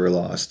structures were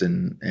lost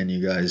and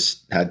you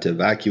guys had to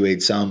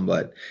evacuate some,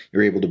 but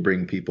you're able to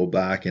bring people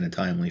back in a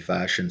timely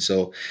fashion.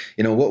 So,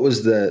 what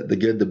was the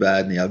good, the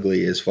bad, and the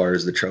ugly as far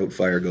as the trout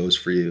fire goes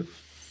for you?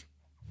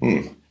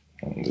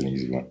 That was an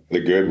easy one. The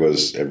good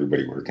was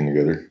everybody working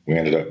together. We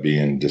ended up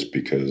being, just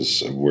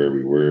because of where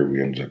we were,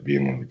 we ended up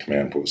being one of the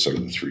command posts out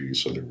of the 3.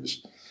 So there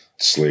was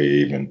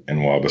Slave and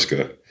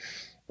Wabasca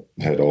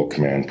had all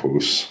command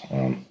posts.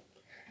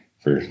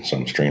 For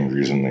some strange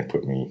reason, they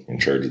put me in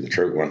charge of the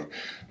trout one.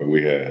 But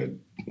we had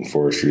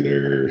forestry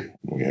there.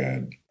 We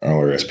had all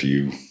our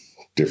SPU,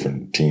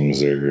 different teams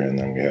there, and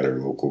then we had our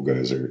local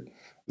guys there.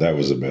 That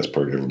was the best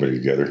part, everybody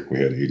together. We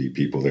had 80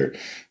 people there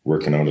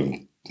working out of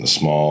a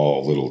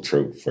small little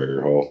trout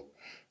fire hall.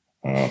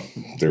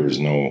 There was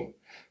no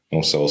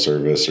cell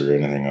service or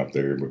anything up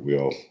there, but we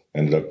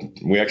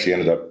actually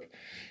ended up,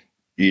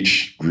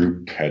 each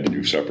group had to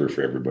do supper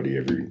for everybody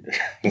every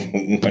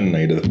one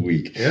night of the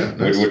week,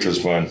 nice. Which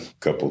was fun. A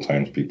couple of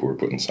times people were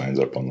putting signs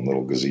up on the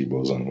little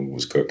gazebos on who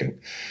was cooking.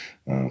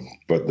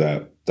 But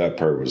that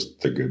part was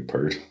the good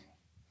part.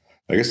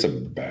 I guess the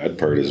bad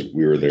part is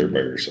we were there by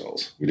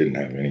ourselves. We didn't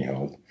have any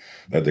help.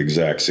 At the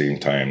exact same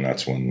time,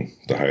 that's when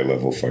the high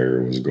level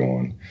fire was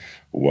going.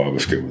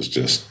 Wabasca was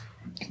just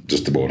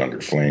about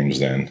under flames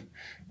then.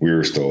 We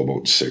were still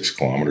about 6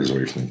 kilometers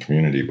away from the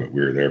community, but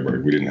we were there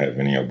we didn't have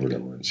any Alberta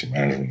Emergency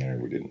Management there.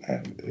 We didn't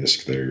have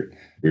ISC there.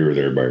 We were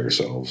there by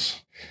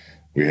ourselves.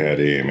 We had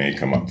AMA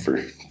come up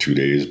for 2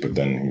 days, but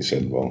then he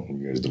said, well,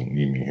 you guys don't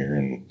need me here,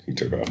 and he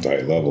took off to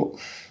high level.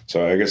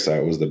 So I guess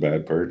that was the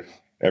bad part.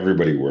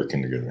 Everybody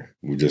working together.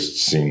 We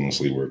just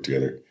seamlessly worked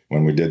together.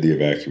 When we did the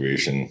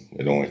evacuation,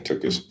 it only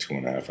took us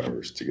 2.5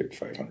 hours to get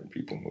 500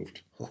 people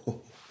moved.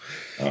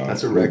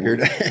 That's a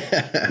record.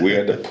 We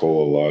had to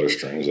pull a lot of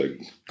strings,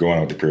 like going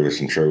out to Peerless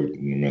and Trout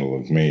in the middle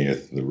of May.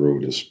 The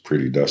road is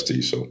pretty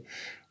dusty, so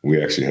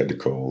we actually had to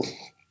call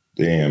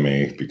the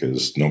AMA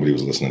because nobody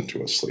was listening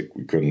to us. Like,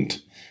 we couldn't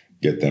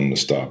get them to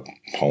stop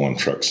hauling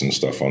trucks and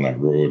stuff on that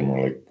road. And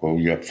we're like, well,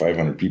 we got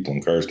 500 people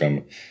in cars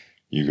coming.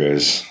 You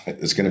guys,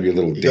 it's going to be a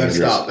little dangerous.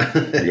 You got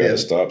to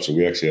stop. So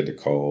we actually had to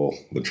call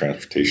the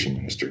transportation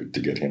minister to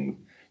get him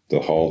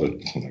to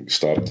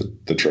stop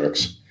the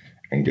trucks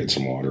and get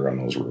some water on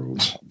those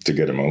roads to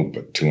get them out.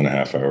 But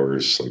 2.5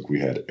 hours,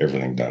 we had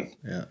everything done.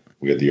 Yeah.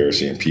 We had the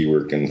RCMP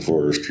working,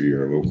 forestry,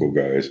 our local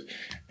guys,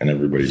 and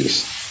everybody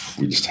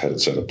we just had it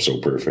set up so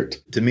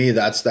perfect. To me,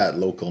 that's that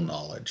local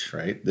knowledge,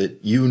 right?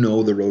 That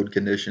the road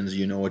conditions,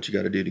 what you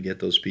got to do to get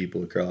those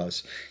people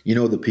across.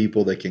 The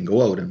people that can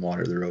go out and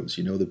water the roads.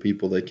 The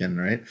people that can,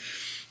 right?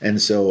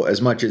 And so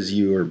as much as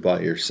you are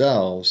by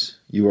yourselves,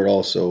 you are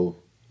also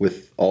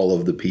with all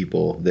of the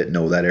people that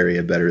know that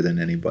area better than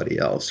anybody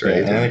else, right?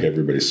 Yeah, and I think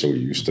everybody's so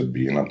used to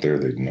being up there,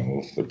 they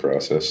know the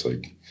process.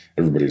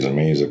 Everybody's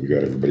amazed that we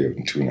got everybody out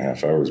in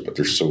 2.5 hours, but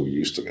they're so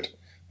used to it.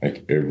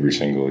 Every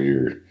single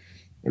year,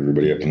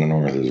 everybody up in the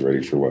north is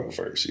ready for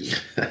wildfire season.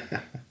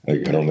 I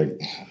don't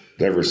think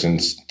ever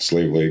since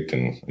Slave Lake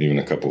and even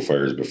a couple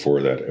fires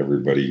before that,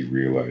 everybody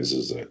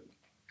realizes that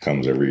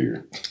comes every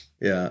year.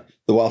 Yeah.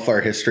 The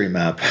wildfire history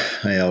map,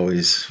 I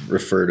always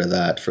refer to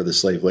that for the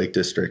Slave Lake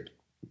district.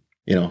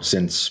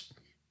 Since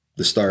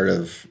the start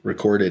of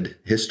recorded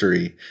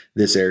history,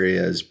 this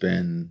area has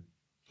been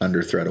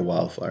under threat of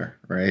wildfire,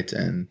 right?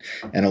 And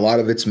a lot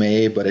of it's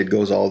May, but it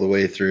goes all the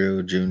way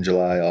through June,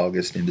 July,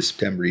 August, into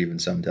September even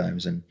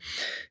sometimes. And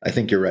I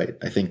think you're right.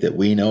 I think that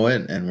we know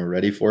it and we're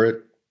ready for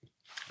it.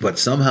 but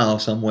somehow,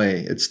 some way,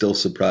 it still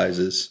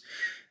surprises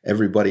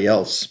everybody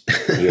else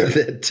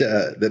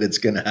that it's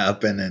going to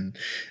happen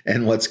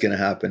and what's going to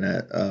happen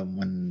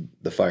when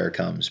the fire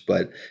comes.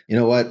 But you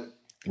know what?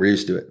 We're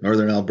used to it.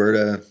 Northern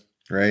Alberta,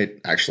 right?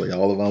 Actually,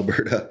 all of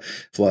Alberta,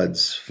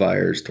 floods,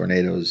 fires,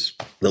 tornadoes,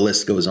 the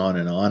list goes on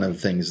of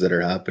things that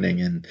are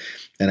happening. And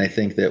I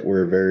think that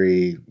we're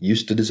very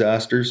used to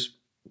disasters.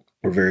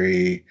 We're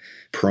very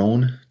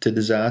prone to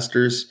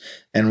disasters,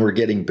 and we're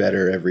getting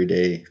better every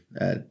day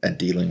at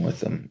dealing with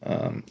them.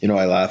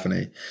 I laugh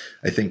and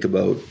I think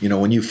about,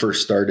 when you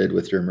first started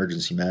with your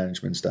emergency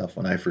management stuff,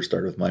 when I first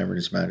started with my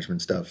emergency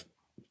management stuff,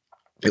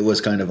 it was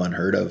kind of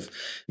unheard of.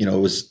 It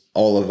was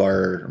all of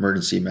our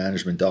emergency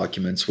management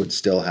documents would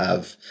still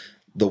have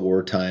the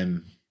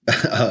wartime,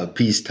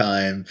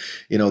 peacetime,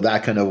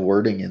 that kind of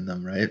wording in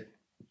them, right?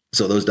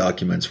 So those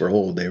documents were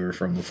old. They were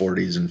from the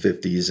 40s and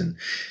 50s,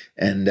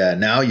 and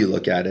now you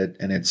look at it,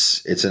 and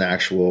it's an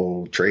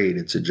actual trade.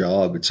 It's a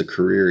job. It's a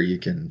career. You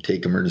can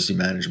take emergency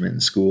management in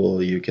school.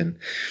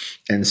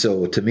 And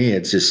so to me,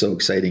 it's just so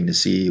exciting to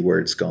see where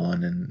it's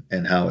gone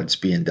and how it's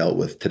being dealt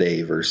with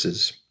today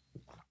versus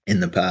in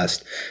the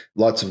past.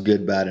 Lots of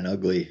good, bad, and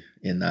ugly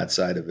in that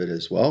side of it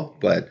as well.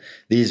 But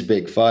these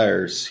big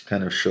fires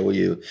kind of show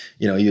you,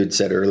 you had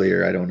said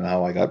earlier, I don't know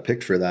how I got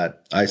picked for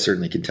that. I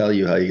certainly can tell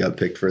you how you got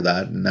picked for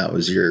that. And that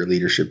was your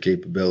leadership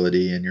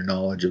capability and your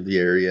knowledge of the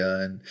area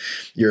and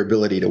your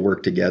ability to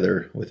work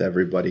together with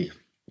everybody.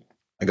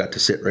 I got to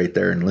sit right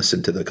there and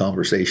listen to the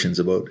conversations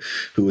about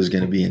who was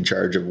going to be in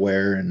charge of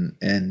where. And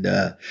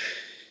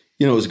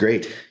it was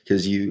great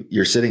because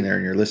you're sitting there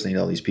and you're listening to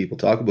all these people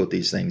talk about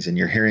these things, and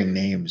you're hearing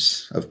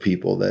names of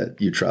people that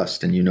you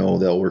trust, and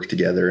they'll work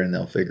together and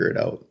they'll figure it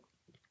out.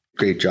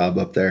 Great job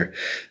up there.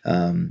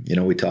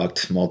 We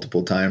talked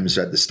multiple times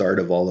at the start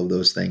of all of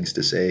those things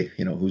to say,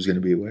 who's going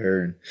to be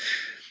where.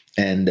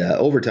 And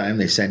over time,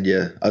 they send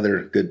you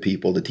other good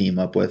people to team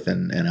up with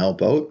and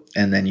help out.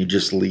 And then you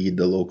just lead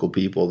the local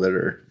people that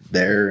are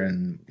there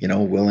and,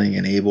 willing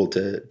and able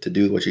to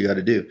do what you got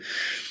to do.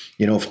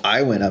 If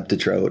I went up to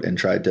Trout and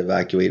tried to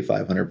evacuate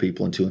 500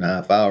 people in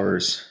 2.5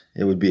 hours,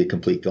 it would be a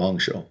complete gong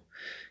show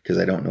because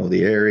I don't know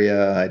the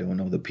area. I don't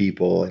know the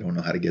people. I don't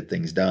know how to get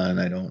things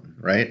done.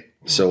 Right?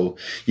 So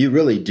you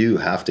really do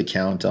have to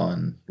count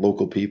on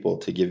local people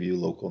to give you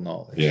local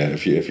knowledge. Yeah,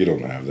 if you don't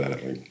have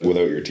that,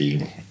 without your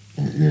team,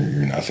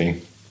 you're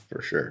nothing.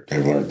 For sure.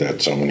 I've learned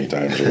that so many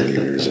times over the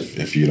years.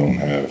 If you don't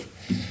have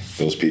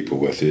those people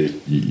with you,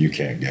 you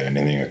can't get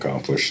anything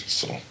accomplished.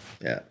 So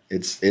yeah,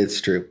 it's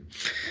true.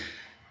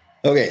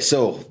 Okay,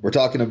 so we're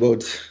talking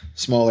about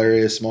small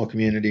areas, small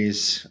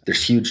communities.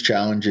 There's huge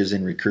challenges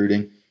in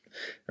recruiting,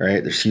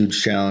 right? There's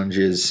huge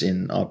challenges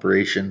in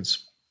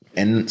operations,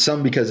 and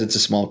some because it's a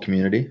small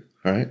community,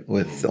 right,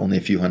 with only a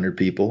few hundred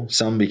people.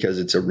 Some because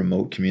it's a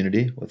remote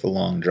community with a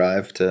long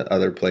drive to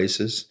other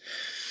places.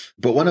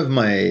 But one of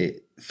my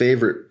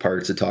favorite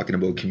parts of talking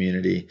about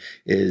community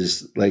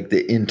is like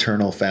the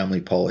internal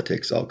family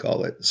politics, I'll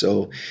call it.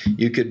 So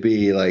you could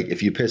be like,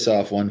 if you piss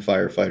off one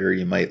firefighter,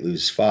 you might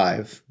lose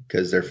 5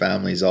 because their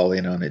family's all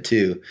in on it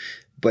too.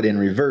 But in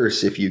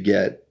reverse, if you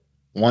get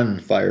one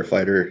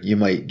firefighter, you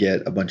might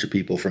get a bunch of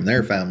people from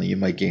their family. You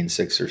might gain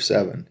 6 or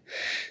 7.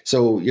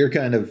 So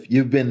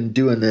you've been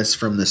doing this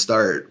from the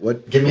start.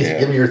 Give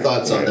me your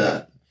thoughts on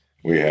that.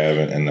 We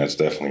haven't, and that's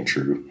definitely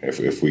true.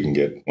 If we can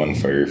get one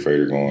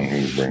firefighter going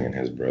who's bringing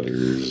his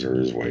brothers or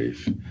his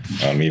wife,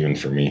 even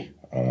for me,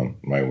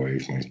 my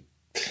wife,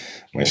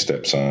 my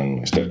stepson,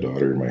 my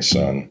stepdaughter, my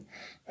son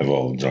have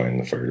all joined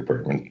the fire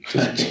department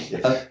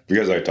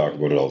because I talk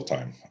about it all the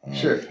time.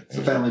 Sure, it's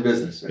a family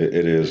business. Right?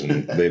 It is,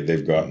 and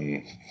they've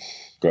gotten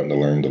to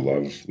learn to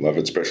love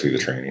it, especially the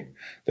training.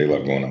 They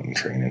love going out and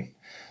training.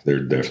 They're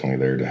definitely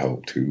there to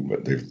help too,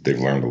 but they've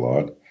learned a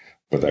lot.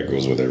 But that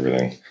goes with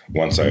everything.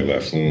 Once I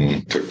left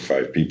and took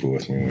 5 people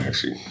with me,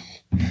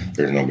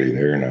 there's nobody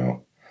there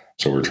now.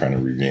 So we're trying to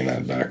regain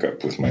that back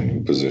up with my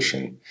new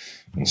position.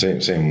 And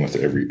same with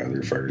every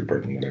other fire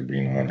department that I've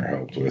been on or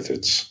helped with.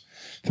 It's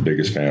the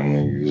biggest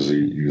family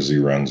usually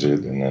runs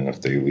it. And then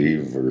if they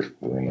leave,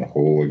 we're in a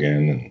hole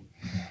again.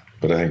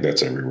 But I think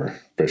that's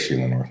everywhere, especially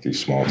in the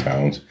Northeast, small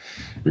towns.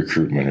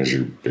 Recruitment is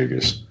your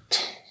biggest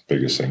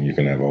thing. You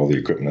can have all the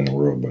equipment in the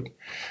world, but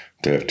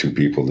to have 2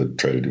 people to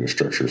try to do a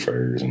structure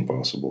fire is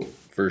impossible.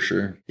 For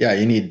sure. Yeah,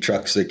 you need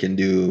trucks that can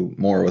do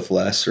more with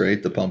less,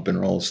 right? The pump and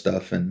roll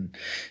stuff and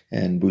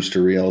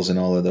booster reels and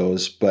all of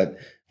those. But,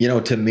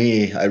 to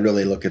me, I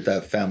really look at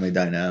that family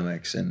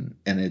dynamics and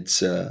it's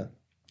the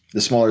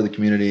smaller the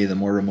community, the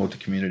more remote the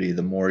community,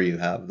 the more you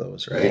have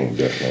those, right? Oh,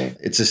 definitely.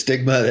 It's a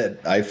stigma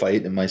that I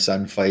fight and my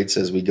son fights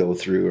as we go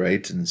through,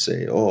 right? And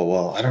say, oh,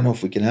 well, I don't know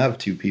if we can have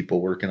 2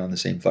 people working on the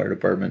same fire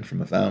department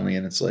from a family.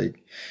 And it's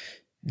like,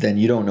 then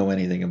you don't know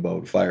anything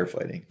about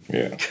firefighting.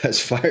 Yeah. Because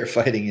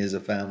firefighting is a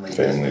family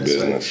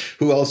business. Right?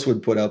 Who else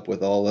would put up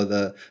with all of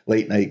the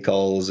late night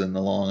calls and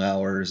the long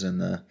hours and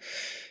the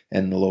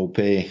low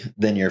pay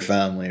than your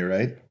family,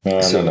 right?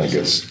 So that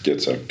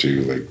gets up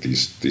to like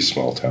these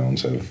small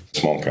towns have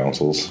small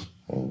councils.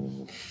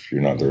 If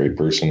you're not the right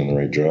person in the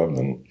right job,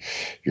 then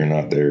you're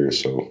not there.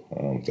 So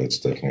that's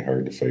definitely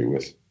hard to fight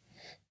with.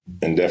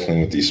 And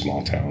definitely with these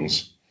small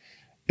towns,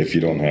 if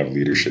you don't have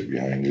leadership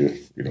behind you,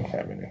 you don't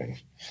have anything.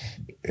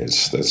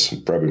 That's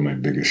probably my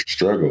biggest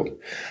struggle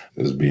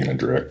is being a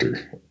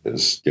director,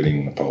 is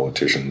getting the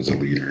politicians, the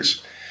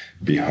leaders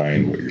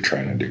behind what you're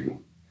trying to do.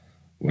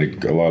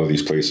 Like a lot of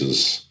these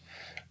places,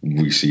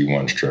 we see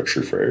one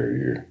structure for every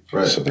year.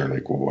 Right. So they're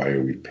like, well, why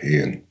are we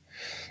paying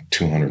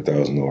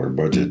 $200,000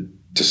 budget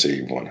to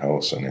save one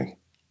house? And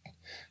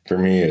for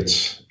me,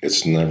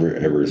 it's never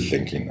ever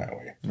thinking that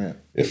way. Yeah.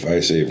 If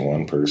I save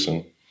one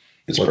person,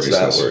 it's what's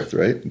priceless. that worth,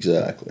 right?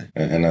 Exactly.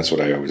 And that's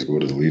what I always go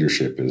to the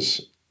leadership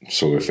is,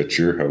 so if it's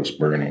your house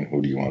burning,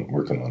 who do you want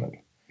working on it?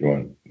 You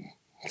want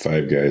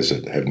 5 guys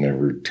that have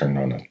never turned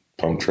on a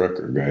pump truck,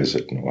 or guys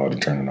that know how to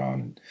turn it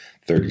on in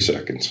 30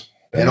 seconds?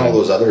 And all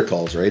those other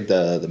calls, right?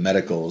 The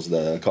medicals,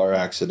 the car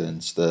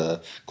accidents,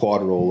 the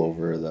quad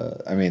rollover,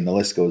 the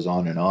list goes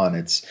on and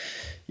on.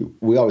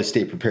 We always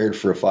stay prepared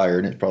for a fire,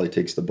 and it probably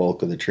takes the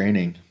bulk of the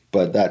training.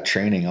 But that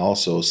training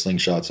also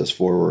slingshots us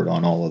forward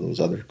on all of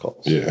those other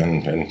calls. Yeah,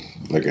 and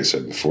like I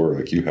said before,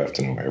 like you have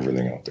to know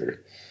everything out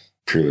there.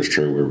 Peerless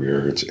Trail, where we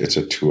are, it's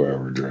a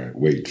 2-hour drive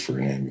wait for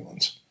an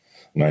ambulance.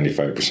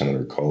 95% of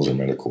their calls are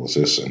medical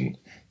assist, and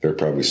they're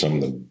probably some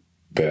of the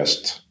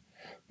best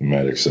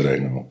medics that I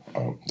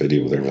know. They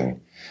deal with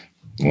everything.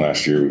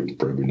 Last year, we've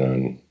probably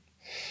done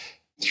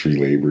 3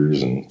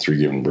 labors and 3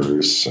 given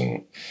births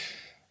and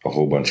a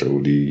whole bunch of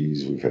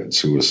ODs. We've had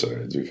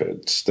suicides. We've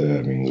had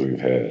stabbings. We've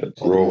had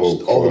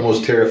all the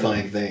most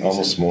terrifying things.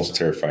 Almost most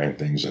terrifying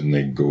things, and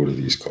they go to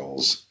these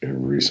calls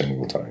every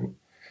single time.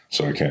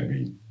 So I can't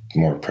be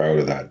more proud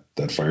of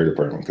that fire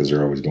department, because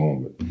they're always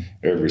going. But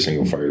every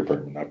single fire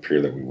department up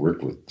here that we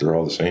worked with, they're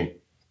all the same.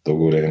 They'll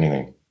go to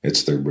anything.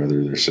 It's their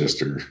brother, their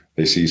sister.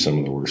 They see some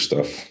of the worst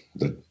stuff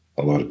that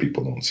a lot of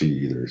people don't see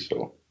either.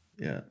 So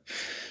yeah,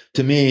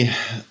 to me,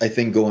 I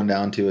think going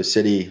down to a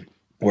city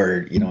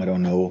where, I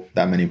don't know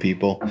that many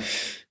people,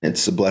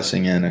 it's a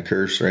blessing and a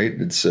curse, right?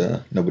 It's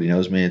nobody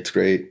knows me. It's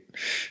great.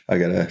 I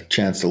got a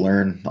chance to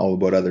learn all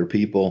about other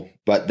people,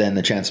 but then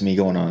the chance of me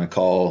going on a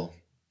call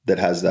that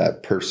has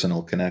that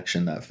personal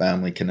connection, that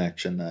family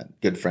connection, that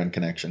good friend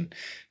connection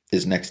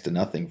is next to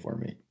nothing for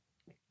me.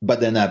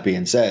 But then that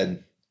being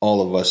said,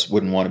 all of us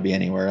wouldn't want to be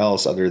anywhere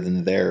else other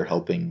than there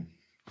helping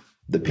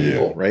the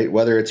people, right?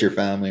 Whether it's your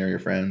family or your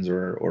friends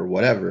or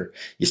whatever,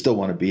 you still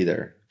want to be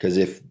there, because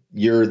if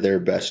you're their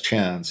best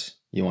chance,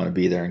 you want to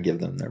be there and give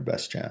them their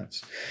best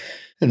chance.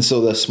 And so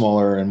the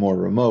smaller and more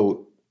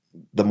remote,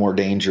 the more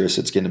dangerous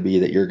it's going to be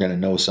that you're going to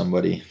know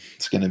somebody.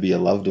 It's going to be a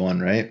loved one,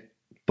 right?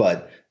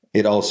 But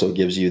it also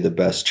gives you the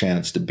best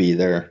chance to be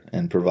there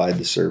and provide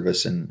the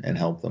service and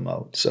help them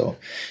out. So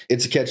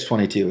it's a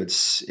catch-22.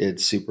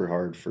 It's super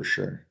hard for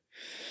sure.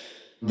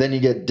 Then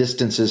you get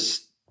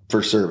distances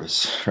for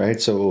service,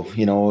 right? So,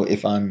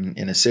 if I'm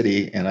in a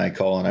city and I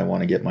call and I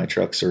want to get my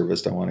truck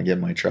serviced, I want to get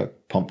my truck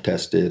pump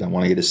tested, I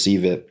want to get a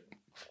CVIP,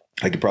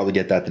 I could probably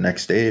get that the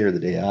next day or the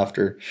day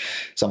after.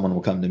 Someone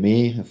will come to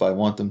me if I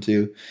want them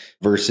to,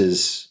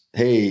 versus,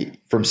 hey,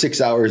 from 6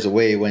 hours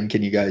away, when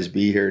can you guys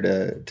be here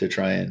to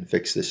try and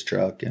fix this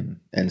truck?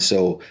 And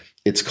so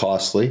it's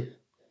costly,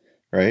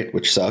 right?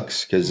 Which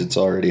sucks, because it's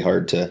already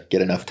hard to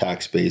get enough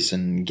tax base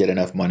and get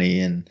enough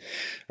money, and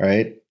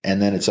right. And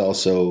then it's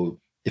also,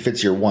 if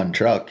it's your one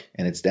truck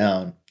and it's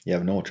down, you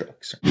have no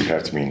trucks. You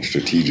have to be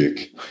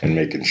strategic and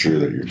making sure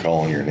that you're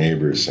calling your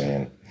neighbors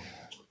saying,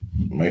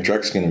 my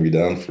truck's going to be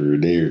down for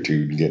a day or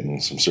two getting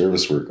some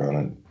service work on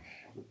it.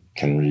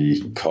 Can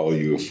we call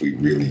you if we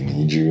really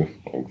need you?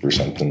 Like for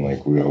something,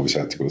 like we always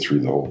have to go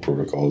through the whole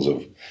protocols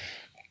of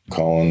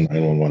calling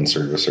 911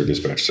 service or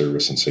dispatch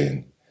service and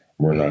saying,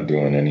 we're not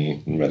doing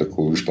any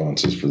medical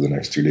responses for the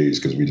next 2 days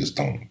because we just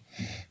don't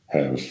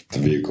have the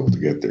vehicle to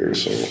get there.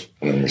 So,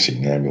 and then you're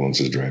seeing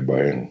ambulances drive by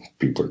and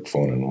people are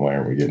phoning, why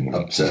aren't we getting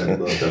upset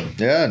about them?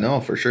 Yeah,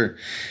 no, for sure.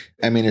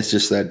 I mean, it's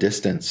just that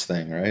distance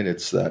thing, right?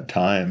 It's that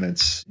time.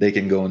 They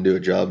can go and do a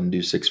job and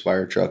do 6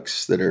 fire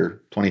trucks that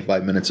are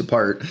 25 minutes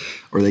apart,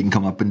 or they can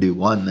come up and do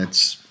one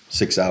that's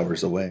 6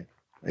 hours away.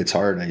 It's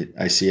hard.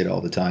 I see it all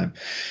the time.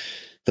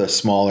 The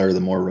smaller, the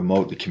more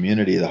remote the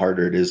community, the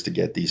harder it is to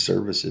get these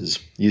services.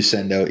 You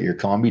send out your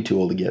combi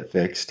tool to get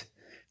fixed,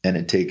 and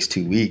it takes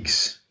 2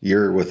 weeks.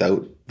 You're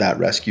without that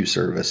rescue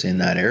service in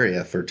that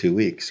area for 2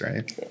 weeks,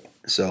 right?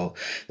 So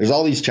there's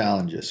all these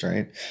challenges,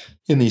 right,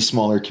 in these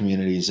smaller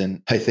communities.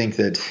 And I think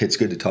that it's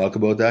good to talk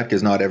about that,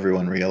 because not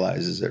everyone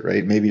realizes it,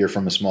 right? Maybe you're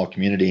from a small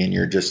community and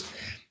you're just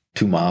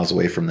 2 miles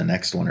away from the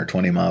next one or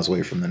 20 miles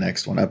away from the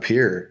next one. Up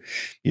here,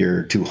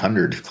 you're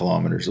 200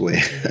 kilometers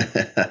away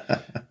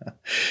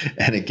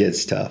and it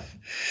gets tough.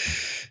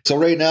 So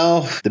right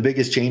now, the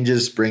biggest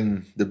changes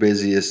bring the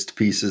busiest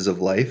pieces of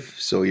life.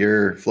 So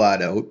you're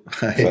flat out.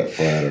 Flat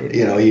out.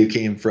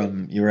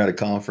 You were at a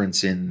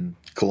conference in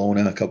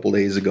Kelowna a couple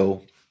days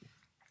ago,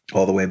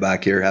 all the way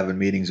back here having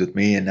meetings with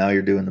me, and now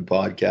you're doing the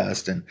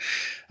podcast. And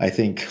I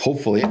think,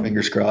 hopefully,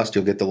 fingers crossed,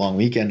 you'll get the long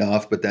weekend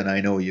off, but then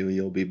I know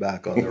you'll be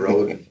back on the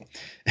road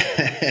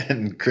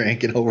and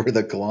cranking over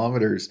the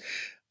kilometers.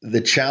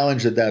 the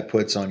challenge that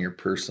puts on your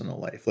personal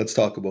life. Let's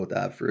talk about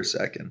that for a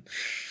second.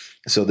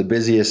 So the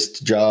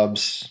busiest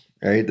jobs,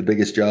 right? The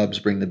biggest jobs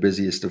bring the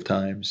busiest of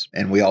times,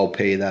 and we all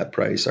pay that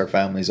price. Our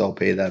families all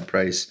pay that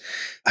price.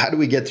 How do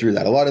we get through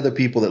that? A lot of the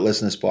people that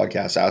listen to this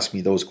podcast ask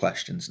me those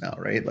questions now,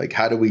 right? Like,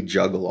 how do we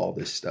juggle all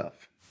this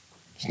stuff?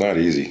 It's not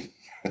easy.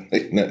 I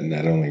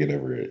don't think it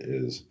ever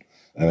is.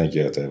 I think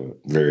you have to have a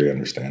very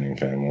understanding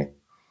family.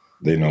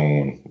 They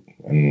know,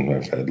 and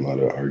I've had a lot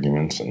of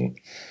arguments, and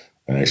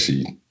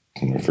actually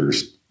my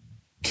first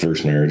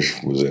marriage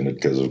was ended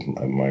because of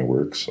my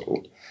work,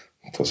 so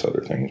plus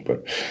other things.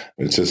 But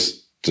it's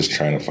just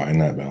trying to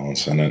find that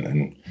balance.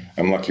 And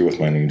I'm lucky with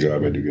my new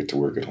job. I do get to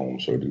work at home,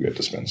 so I do get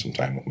to spend some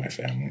time with my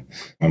family.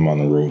 I'm on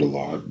the road a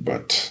lot,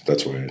 but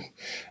that's why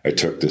I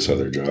took this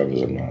other job,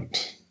 is I'm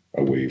not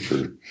away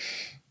for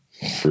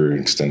an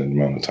extended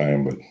amount of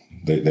time. But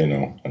they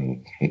know.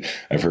 And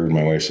I've heard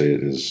my wife say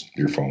it is,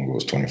 your phone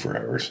goes 24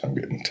 hours. I'm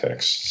getting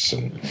texts.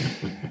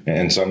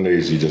 And some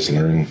days you just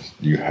learn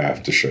you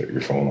have to shut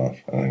your phone off.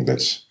 I think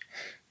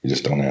you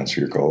just don't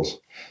answer your calls.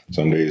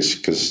 Some days,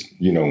 because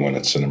you know when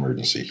it's an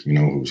emergency. You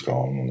know who's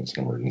calling when it's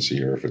an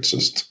emergency, or if it's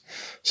just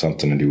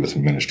something to do with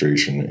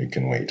administration, it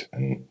can wait.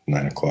 And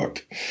 9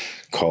 o'clock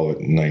call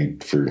at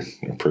night for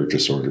a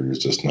purchase order is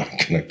just not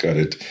going to cut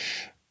it.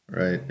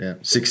 Right. Yeah.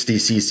 60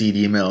 CC'd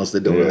emails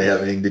that don't really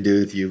have anything to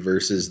do with you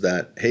versus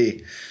that,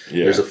 hey,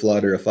 there's a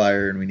flood or a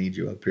fire and we need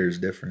you up here is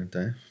different.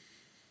 Eh?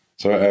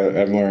 So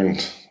I've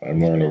learned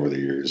over the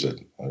years that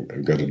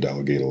I've got to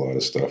delegate a lot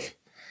of stuff.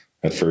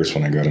 At first,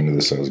 when I got into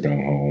this, I was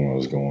gung ho. I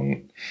was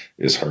going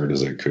as hard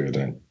as I could.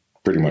 I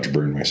pretty much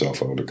burned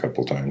myself out a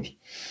couple times.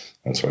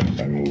 That's why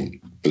I moved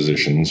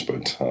positions.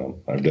 But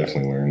I've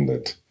definitely learned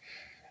that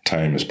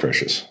time is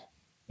precious.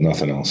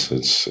 Nothing else.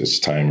 It's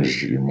time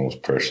is your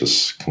most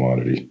precious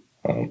commodity.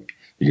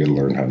 You got to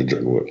learn how to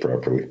juggle it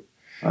properly.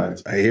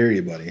 I hear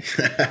you, buddy.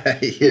 I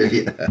hear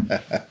you.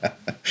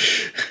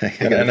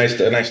 and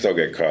I still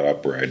get caught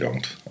up where I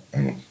don't.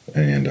 I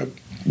end up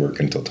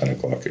working until 10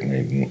 o'clock at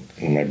night, and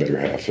my better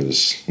half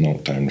is no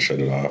time to shut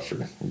it off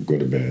or go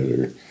to bed,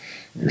 or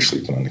you're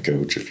sleeping on the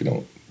couch if you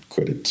don't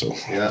quit it. So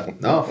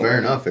no, fair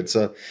enough. It's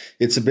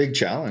a big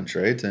challenge,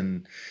 right?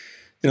 And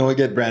we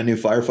get brand new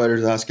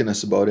firefighters asking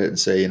us about it and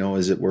say,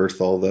 is it worth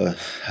all the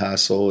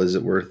hassle? Is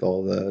it worth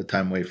all the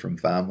time away from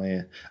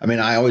family? I mean,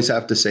 I always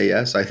have to say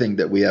yes. I think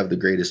that we have the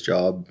greatest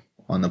job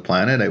on the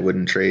planet. I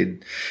wouldn't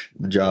trade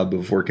the job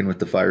of working with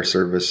the fire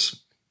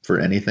service for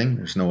anything.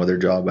 There's no other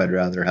job I'd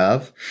rather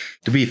have.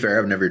 To be fair,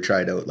 I've never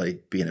tried out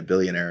like being a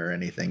billionaire or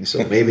anything,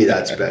 so maybe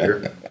that's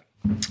better.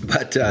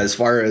 But as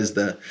far as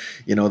the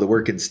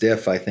working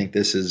stiff, I think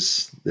this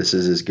is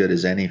as good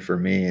as any for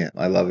me.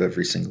 I love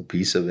every single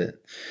piece of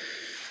it.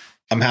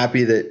 I'm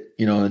happy that,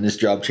 in this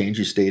job change,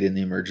 you stayed in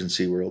the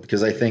emergency world,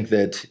 because I think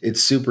that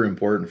it's super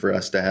important for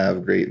us to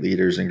have great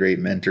leaders and great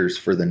mentors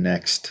for the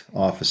next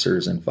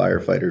officers and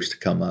firefighters to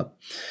come up.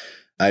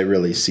 I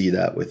really see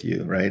that with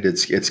you, right?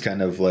 It's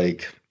kind of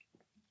like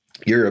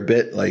you're a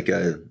bit like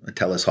a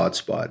TELUS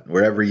hotspot.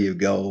 Wherever you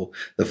go,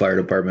 the fire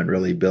department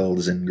really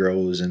builds and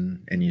grows, and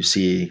you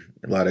see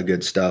a lot of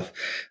good stuff.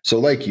 So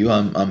like you,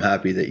 I'm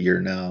happy that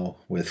you're now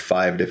with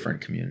 5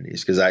 different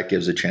communities, because that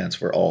gives a chance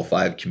for all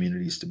 5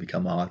 communities to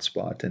become a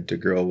hotspot and to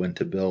grow and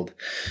to build.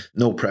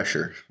 No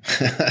pressure.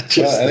 I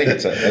think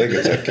it's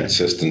a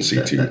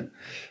consistency too.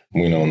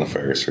 We know in the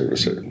fire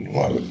service, a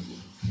lot of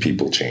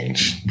people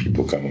change.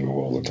 People come and go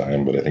all the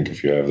time. But I think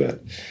if you have that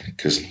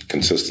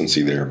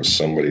consistency there with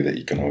somebody that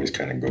you can always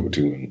kind of go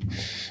to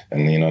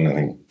and lean on, I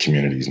think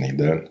communities need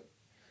that,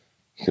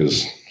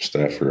 because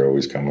staff are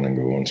always coming and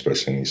going,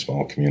 especially in these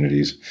small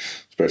communities,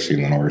 especially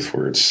in the north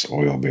where it's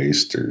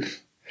oil-based, or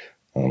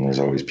there's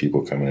always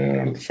people coming in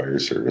and out of the fire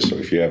service. So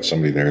if you have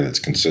somebody there that's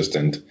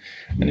consistent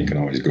and you can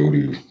always go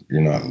to,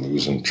 you're not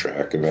losing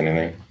track of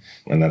anything.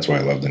 And that's why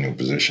I love the new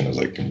position, is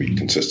I can be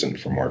consistent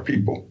for more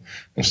people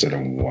instead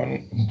of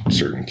one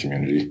certain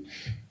community.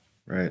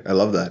 Right. I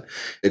love that.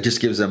 It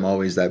just gives them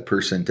always that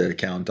person to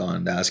count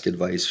on, to ask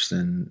advice,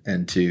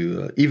 and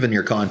to even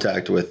your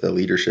contact with the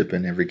leadership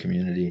in every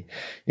community.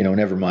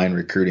 Never mind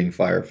recruiting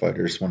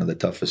firefighters, one of the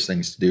toughest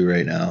things to do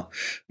right now,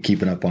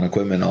 keeping up on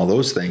equipment, all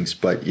those things,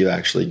 but you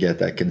actually get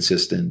that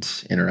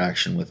consistent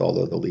interaction with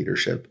all of the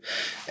leadership.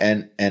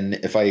 And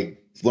if I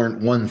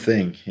learned one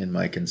thing in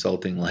my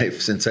consulting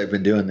life since I've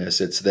been doing this,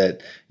 it's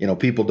that,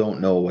 people don't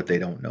know what they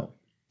don't know.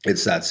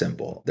 It's that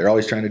simple. They're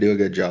always trying to do a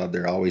good job.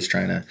 They're always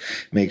trying to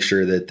make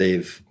sure that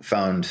they've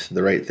found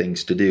the right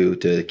things to do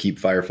to keep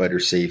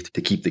firefighters safe,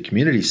 to keep the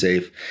community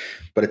safe.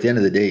 But at the end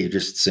of the day, you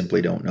just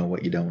simply don't know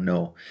what you don't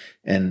know.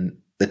 And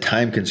the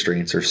time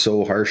constraints are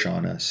so harsh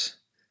on us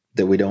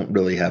that we don't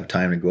really have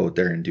time to go out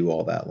there and do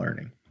all that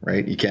learning.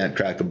 Right? You can't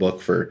crack a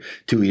book for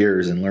 2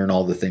 years and learn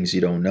all the things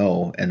you don't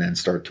know and then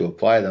start to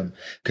apply them,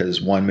 because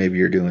 1, maybe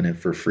you're doing it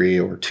for free,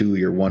 or 2,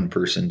 you're one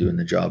person doing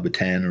the job of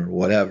 10 or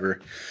whatever.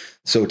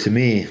 So to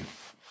me,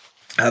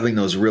 having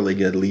those really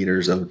good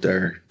leaders out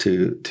there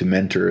to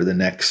mentor the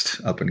next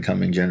up and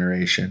coming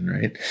generation,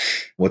 right?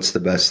 What's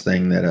the best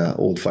thing that an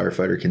old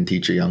firefighter can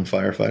teach a young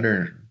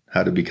firefighter?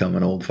 how to become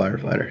an old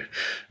firefighter,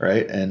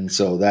 right? And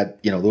so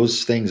that,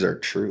 those things are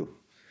true.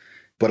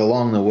 But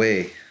along the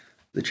way,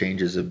 the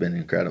changes have been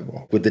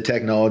incredible. With the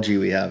technology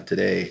we have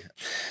today,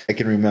 I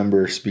can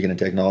remember, speaking of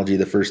technology,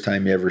 the first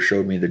time you ever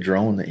showed me the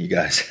drone that you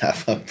guys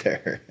have up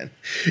there. And,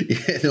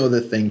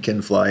 the thing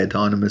can fly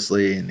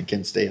autonomously and it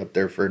can stay up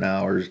there for an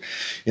hour,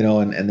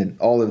 and then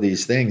all of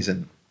these things.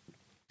 And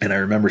I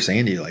remember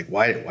saying to you, like,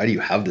 why do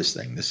you have this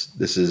thing?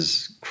 This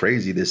is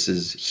crazy. This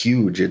is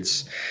huge.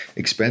 It's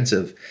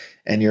expensive.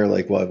 And you're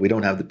like, well, we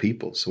don't have the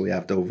people, so we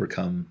have to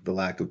overcome the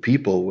lack of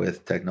people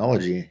with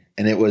technology.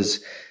 And it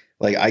was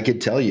like, I could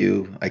tell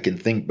you, I can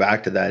think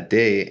back to that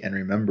day and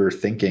remember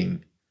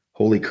thinking,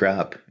 holy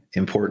crap,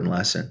 important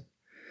lesson,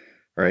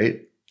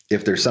 right?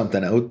 If there's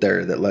something out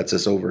there that lets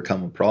us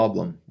overcome a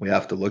problem, we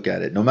have to look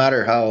at it, no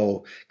matter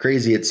how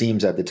crazy it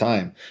seems at the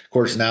time. Of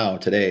course, now,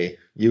 today,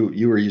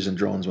 you were using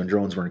drones when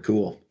drones weren't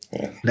cool.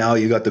 Yeah. Now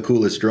you got the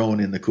coolest drone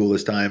in the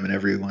coolest time and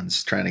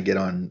everyone's trying to get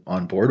on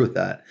board with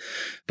that.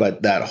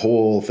 But that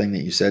whole thing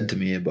that you said to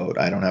me about,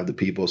 I don't have the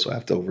people, so I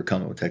have to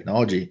overcome it with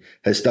technology,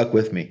 has stuck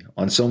with me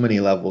on so many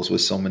levels with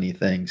so many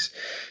things.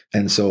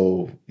 And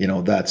so,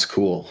 that's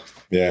cool.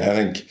 Yeah, I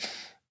think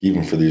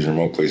even for these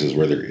remote places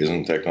where there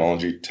isn't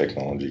technology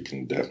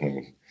can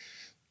definitely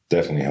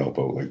help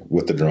out. Like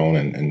with the drone,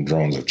 and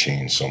drones have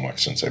changed so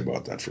much since I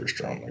bought that first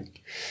drone.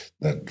 Like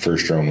that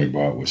first drone we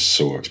bought was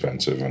so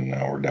expensive, and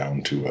now we're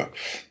down to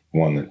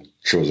one that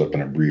shows up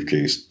in a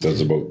briefcase,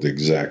 does about the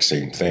exact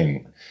same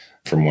thing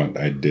from what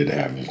I did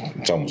have.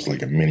 It's almost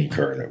like a mini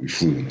car that we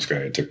flew in the sky.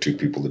 It took 2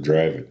 people to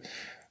drive it.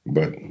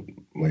 But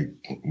like,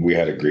 we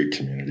had a great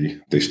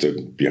community. They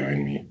stood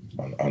behind me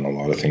on a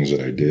lot of things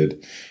that I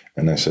did.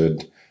 And I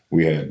said,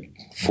 we had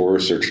 4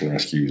 search and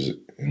rescues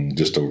in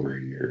just over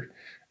a year.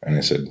 And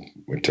I said,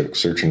 it took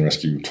search and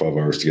rescue 12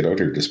 hours to get out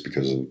here just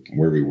because of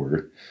where we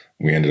were.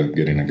 We ended up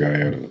getting a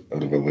guy out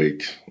of a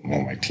lake.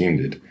 Well, my team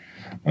did.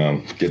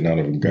 Getting out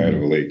of a guy out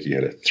of a lake, he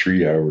had a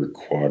 3-hour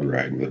quad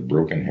ride with a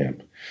broken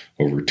hip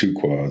over 2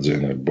 quads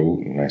and a boat.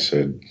 And I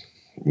said,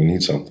 we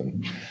need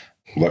something.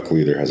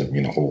 Luckily, there hasn't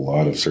been a whole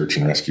lot of search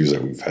and rescues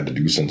that we've had to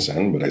do since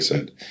then. But I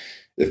said,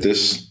 if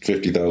this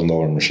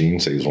 $50,000 machine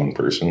saves one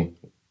person,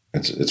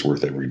 it's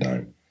worth every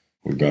dime.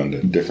 We've gone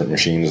to different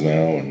machines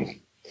now,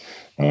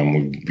 and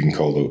we've been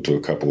called out to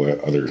a couple of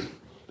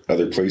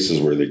other places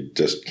where they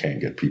just can't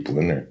get people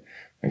in there.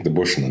 Like the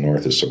bush in the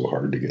north is so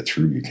hard to get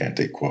through. You can't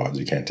take quads,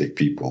 you can't take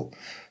people.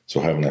 So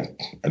having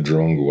a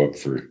drone go up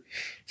for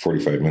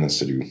 45 minutes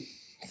to do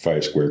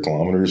 5 square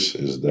kilometers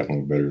is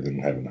definitely better than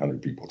having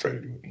 100 people try to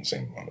do it in the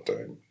same amount of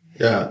time.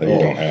 Yeah, that you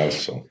don't have.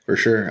 So for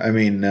sure. I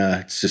mean,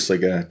 it's just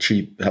like a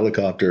cheap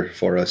helicopter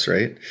for us,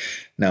 right?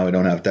 Now we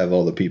don't have to have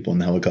all the people in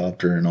the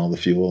helicopter and all the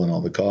fuel and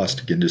all the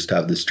cost. You can just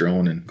have this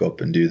drone and go up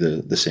and do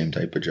the same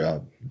type of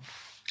job.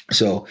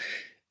 So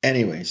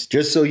anyways,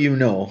 just so you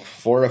know,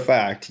 for a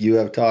fact, you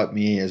have taught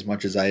me as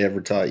much as I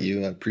ever taught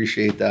you. I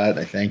appreciate that.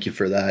 I thank you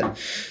for that.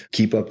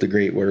 Keep up the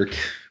great work.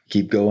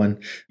 Keep going.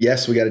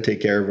 Yes, we got to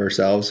take care of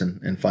ourselves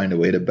and find a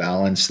way to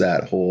balance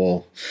that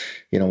whole,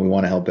 we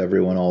want to help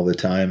everyone all the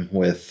time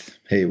with,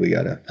 hey, we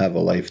got to have a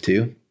life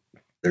too.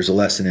 There's a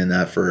lesson in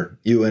that for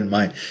you and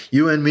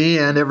me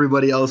and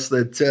everybody else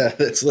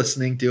that's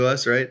listening to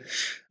us, right?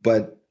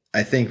 But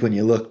I think when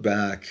you look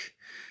back,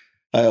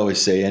 I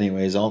always say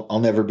anyways, I'll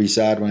never be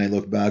sad when I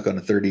look back on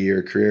a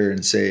 30-year career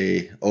and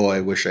say, oh,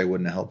 I wish I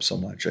wouldn't have helped so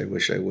much. I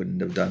wish I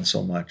wouldn't have done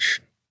so much.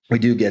 We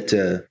do get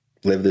to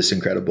live this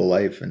incredible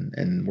life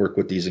and work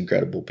with these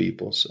incredible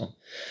people. So,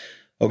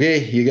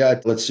 okay, you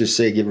got, let's just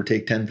say, give or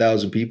take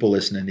 10,000 people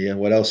listening to you.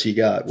 What else you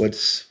got?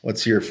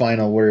 What's your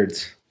final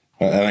words?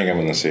 I think I'm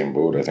in the same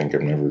boat. I think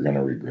I'm never going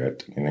to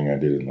regret anything I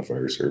did in the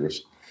fire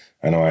service.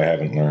 I know I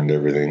haven't learned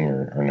everything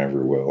or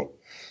never will.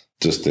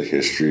 Just the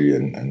history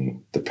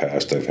and the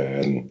past I've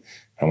had and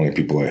how many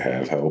people I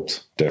have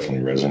helped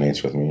definitely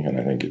resonates with me. And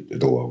I think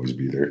it'll always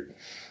be there.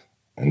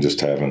 And just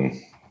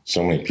having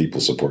so many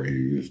people support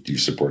you. You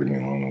supported me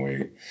along the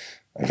way.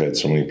 I've had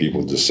so many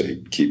people just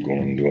say, keep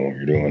going and doing what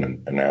you're doing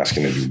and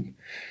asking to do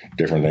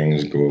different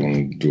things, go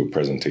and do a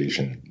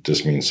presentation. It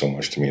just means so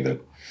much to me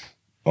that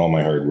all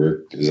my hard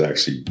work is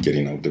actually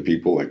getting out to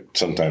people. Like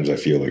sometimes I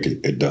feel like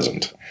it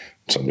doesn't.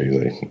 Some days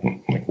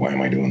I'm like, why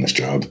am I doing this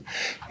job?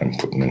 I'm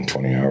putting in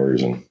 20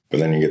 hours. But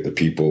then you get the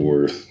people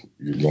where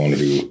you're going to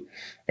do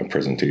a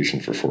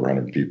presentation for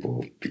 400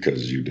 people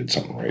because you did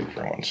something right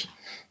for once.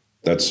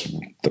 That's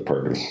the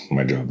part of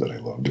my job that I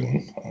love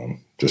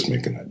doing, just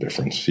making that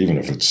difference, even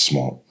if it's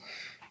small.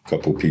 A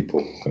couple people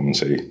come and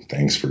say,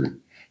 thanks for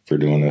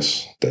doing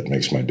this. That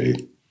makes my day.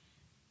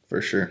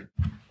 For sure.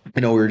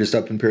 We were just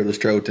up in Peerless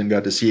Trout and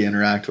got to see you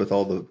interact with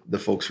all the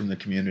folks from the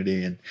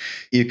community. And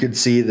you could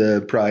see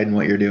the pride in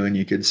what you're doing.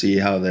 You could see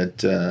how that,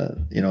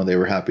 they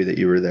were happy that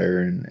you were there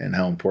and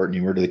how important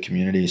you were to the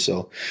community.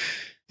 So,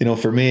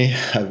 for me,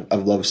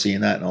 I've loved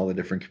seeing that in all the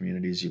different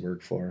communities you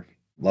work for.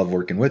 Love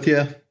working with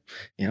you.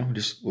 We'll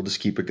just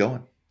keep it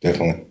going.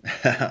 Definitely.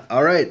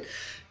 All right.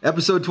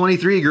 Episode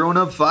 23, Growing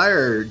Up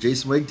Fire.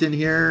 Jason Wigton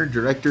here,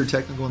 Director,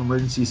 Technical and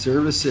Emergency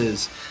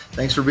Services.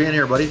 Thanks for being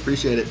here, buddy.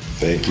 Appreciate it.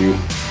 Thank you.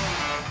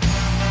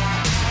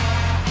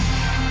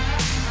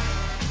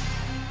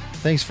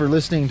 Thanks for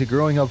listening to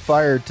Growing Up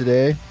Fired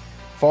today.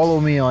 Follow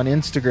me on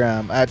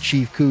Instagram at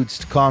Chief Coots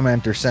to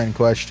comment or send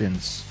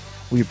questions.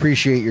 We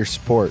appreciate your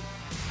support.